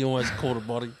 You almost caught a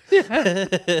body.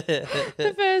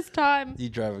 The first time. You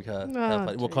drove a car. Oh, How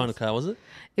funny. What kind of car was it?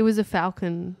 It was a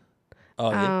Falcon,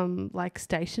 Oh, yeah. like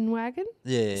station wagon.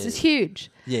 Yeah. It's just huge.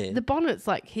 Yeah. The bonnet's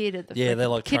like here to the They're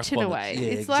like truck kitchen bonnets. away. Yeah,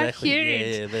 It's exactly. like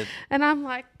huge. Yeah, they're- And I'm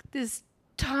like this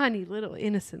tiny little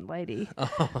innocent lady.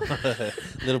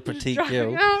 little petite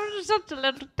Driving, girl. oh, such a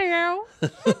little girl.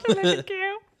 Such a little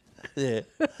girl. Yeah.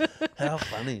 How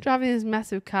funny. Driving this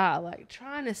massive car, like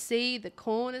trying to see the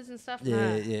corners and stuff.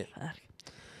 Yeah, Nah. yeah.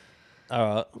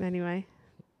 All right. Anyway,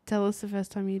 tell us the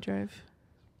first time you drove.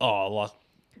 Oh, like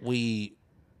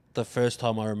the first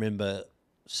time I remember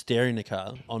steering the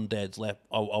car on Dad's lap,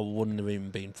 I wouldn't have even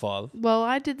been 5. Well,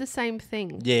 I did the same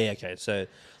thing. Yeah, okay. So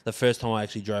the first time I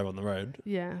actually drove on the road,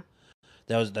 Yeah,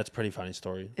 that's a pretty funny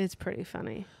story. it's pretty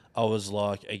funny. I was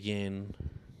like, again,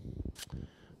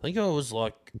 I think I was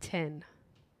like 10.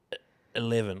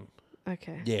 11.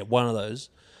 Okay. Yeah, one of those.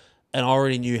 And I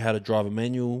already knew how to drive a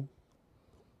manual.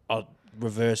 I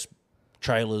reverse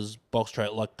trailers, box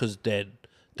trailer, like, because Dad's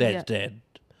Yeah. dad.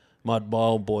 My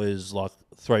old boy is like,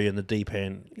 throw you in the deep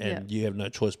end and Yeah. you have no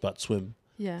choice but swim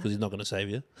Yeah. because he's not going to save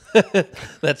you.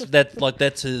 That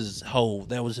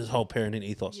was his whole parenting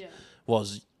ethos. Yeah.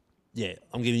 Was, yeah,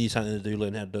 I'm giving you something to do,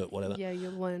 learn how to do it, whatever. Yeah,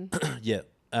 you'll learn. Yeah.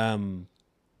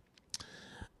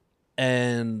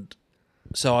 And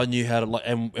so I knew how to, like,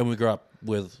 and we grew up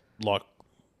with like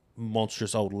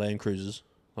monstrous old Land Cruisers,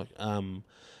 like,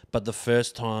 but the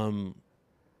first time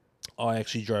I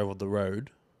actually drove on the road,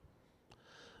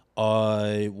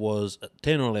 I was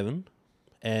 10 or 11,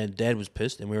 and Dad was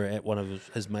pissed, and we were at one of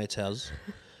his mates' houses,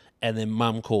 and then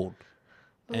Mum called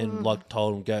and like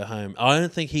told him go home. I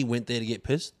don't think he went there to get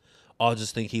pissed. I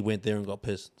just think he went there and got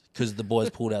pissed because the boys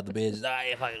pulled out the beers.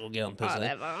 Yeah, fuck it, we'll get on pissed.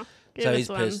 Whatever. Give So us he's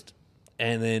one. pissed,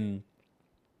 and then,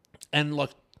 and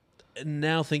like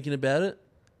now thinking about it,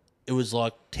 it was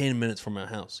like 10 minutes from our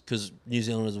house because New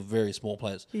Zealand is a very small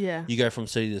place. Yeah. You go from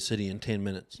city to city in 10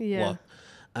 minutes. Yeah.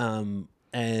 Like,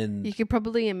 and You could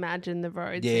probably imagine the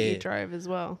roads that Yeah. you drove as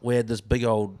well. we had this big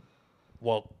old,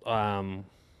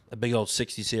 a big old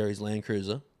 60 series Land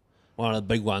Cruiser, one of the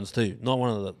big ones too. Not one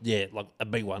of the, like a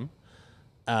big one,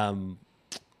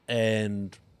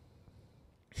 and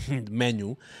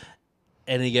manual.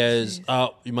 And he goes,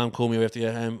 "Oh, your mum called me. We have to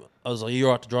go home." I was like, "You're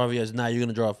right to drive." He goes, "No, you're going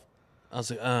to drive." I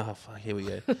was like, "Oh, fuck, here we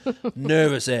go."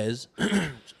 Nervous as,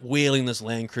 wheeling this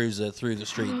Land Cruiser through the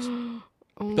streets.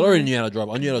 But I already knew how to drive.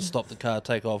 I knew how to stop the car,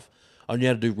 take off. I knew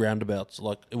how to do roundabouts.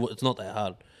 Like, it's not that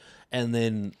hard. And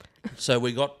then, so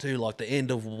we got to, like, the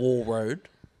end of Wall Road.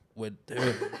 Where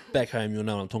back home, you'll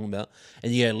know what I'm talking about.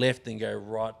 And you go left and go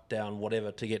right down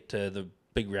whatever to get to the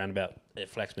big roundabout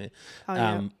at Flaxmere. Oh,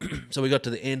 yeah. So we got to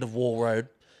the end of Wall Road.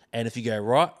 And if you go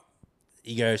right,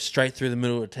 you go straight through the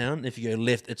middle of town. If you go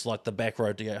left, it's like the back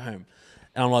road to go home.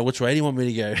 And I'm like, which way do you want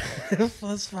me to go?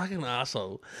 This fucking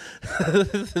asshole.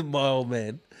 My old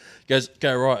man goes,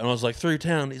 go right. And I was like, through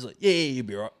town. He's like, yeah, you'll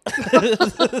be right.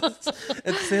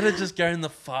 Instead of just going the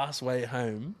fast way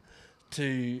home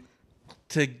and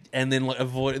then like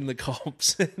avoiding the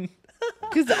cops.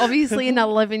 Because obviously an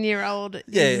 11-year-old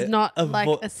is not like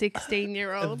a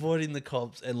 16-year-old. Avoiding the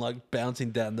cops and like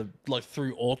bouncing down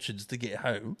through orchards to get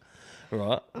home.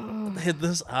 Right,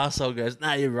 this arsehole goes,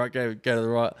 nah, you're right, go to the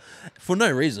right. For no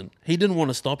reason. He didn't want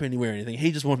to stop anywhere or anything.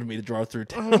 He just wanted me to drive through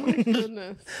town. Oh my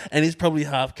goodness. And he's probably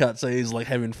half cut, so he's like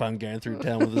having fun going through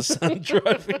town with his son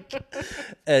driving.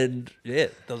 And yeah,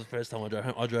 that was the first time I drove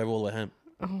home. I drove all the way home.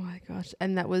 Oh my gosh.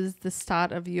 And that was the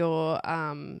start of your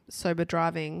sober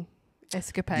driving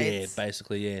escapades. Yeah,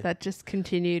 basically, yeah. That just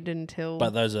continued until...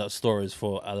 But those are stories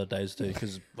for other days too,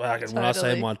 because when I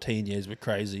say my teen years were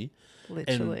crazy...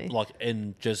 Literally. And like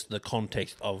in just the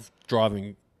context of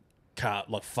driving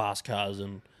fast cars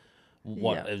and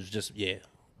what it was just I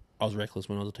was reckless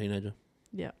when I was a teenager.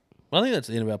 Yeah. Well, I think that's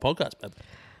the end of our podcast, babe.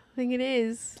 I think it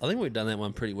is. I think we've done that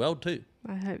one pretty well too.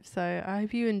 I hope so. I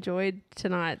hope you enjoyed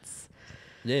tonight's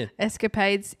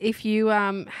escapades. If you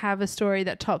have a story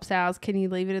that tops ours, can you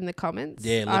leave it in the comments?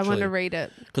 Yeah, literally. I want to read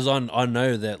it. Because I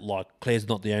know that like Claire's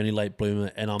not the only late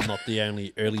bloomer and I'm not the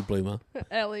only early bloomer.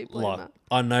 Early bloomer. Like,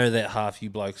 I know that half you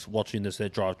blokes watching this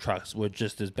that drive trucks were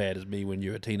just as bad as me when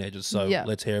you were teenagers. So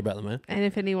let's hear about them, man. And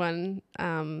if anyone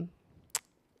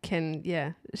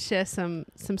can share some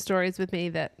stories with me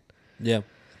that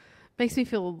makes me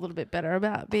feel a little bit better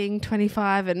about being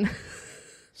 25 and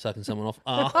sucking someone off.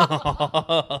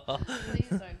 Please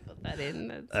don't put that in.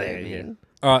 That's so mean. Yeah.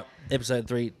 All right, episode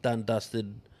 3 done,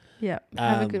 dusted. Yeah.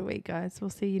 Have a good week, guys. We'll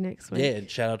see you next week. Yeah, and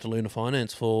shout out to Luna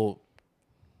Finance for,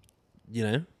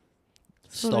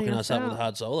 stocking us up with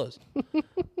hard solos.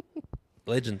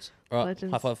 Legends. All right,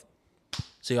 Legends. High five.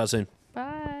 See you guys soon.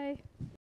 Bye.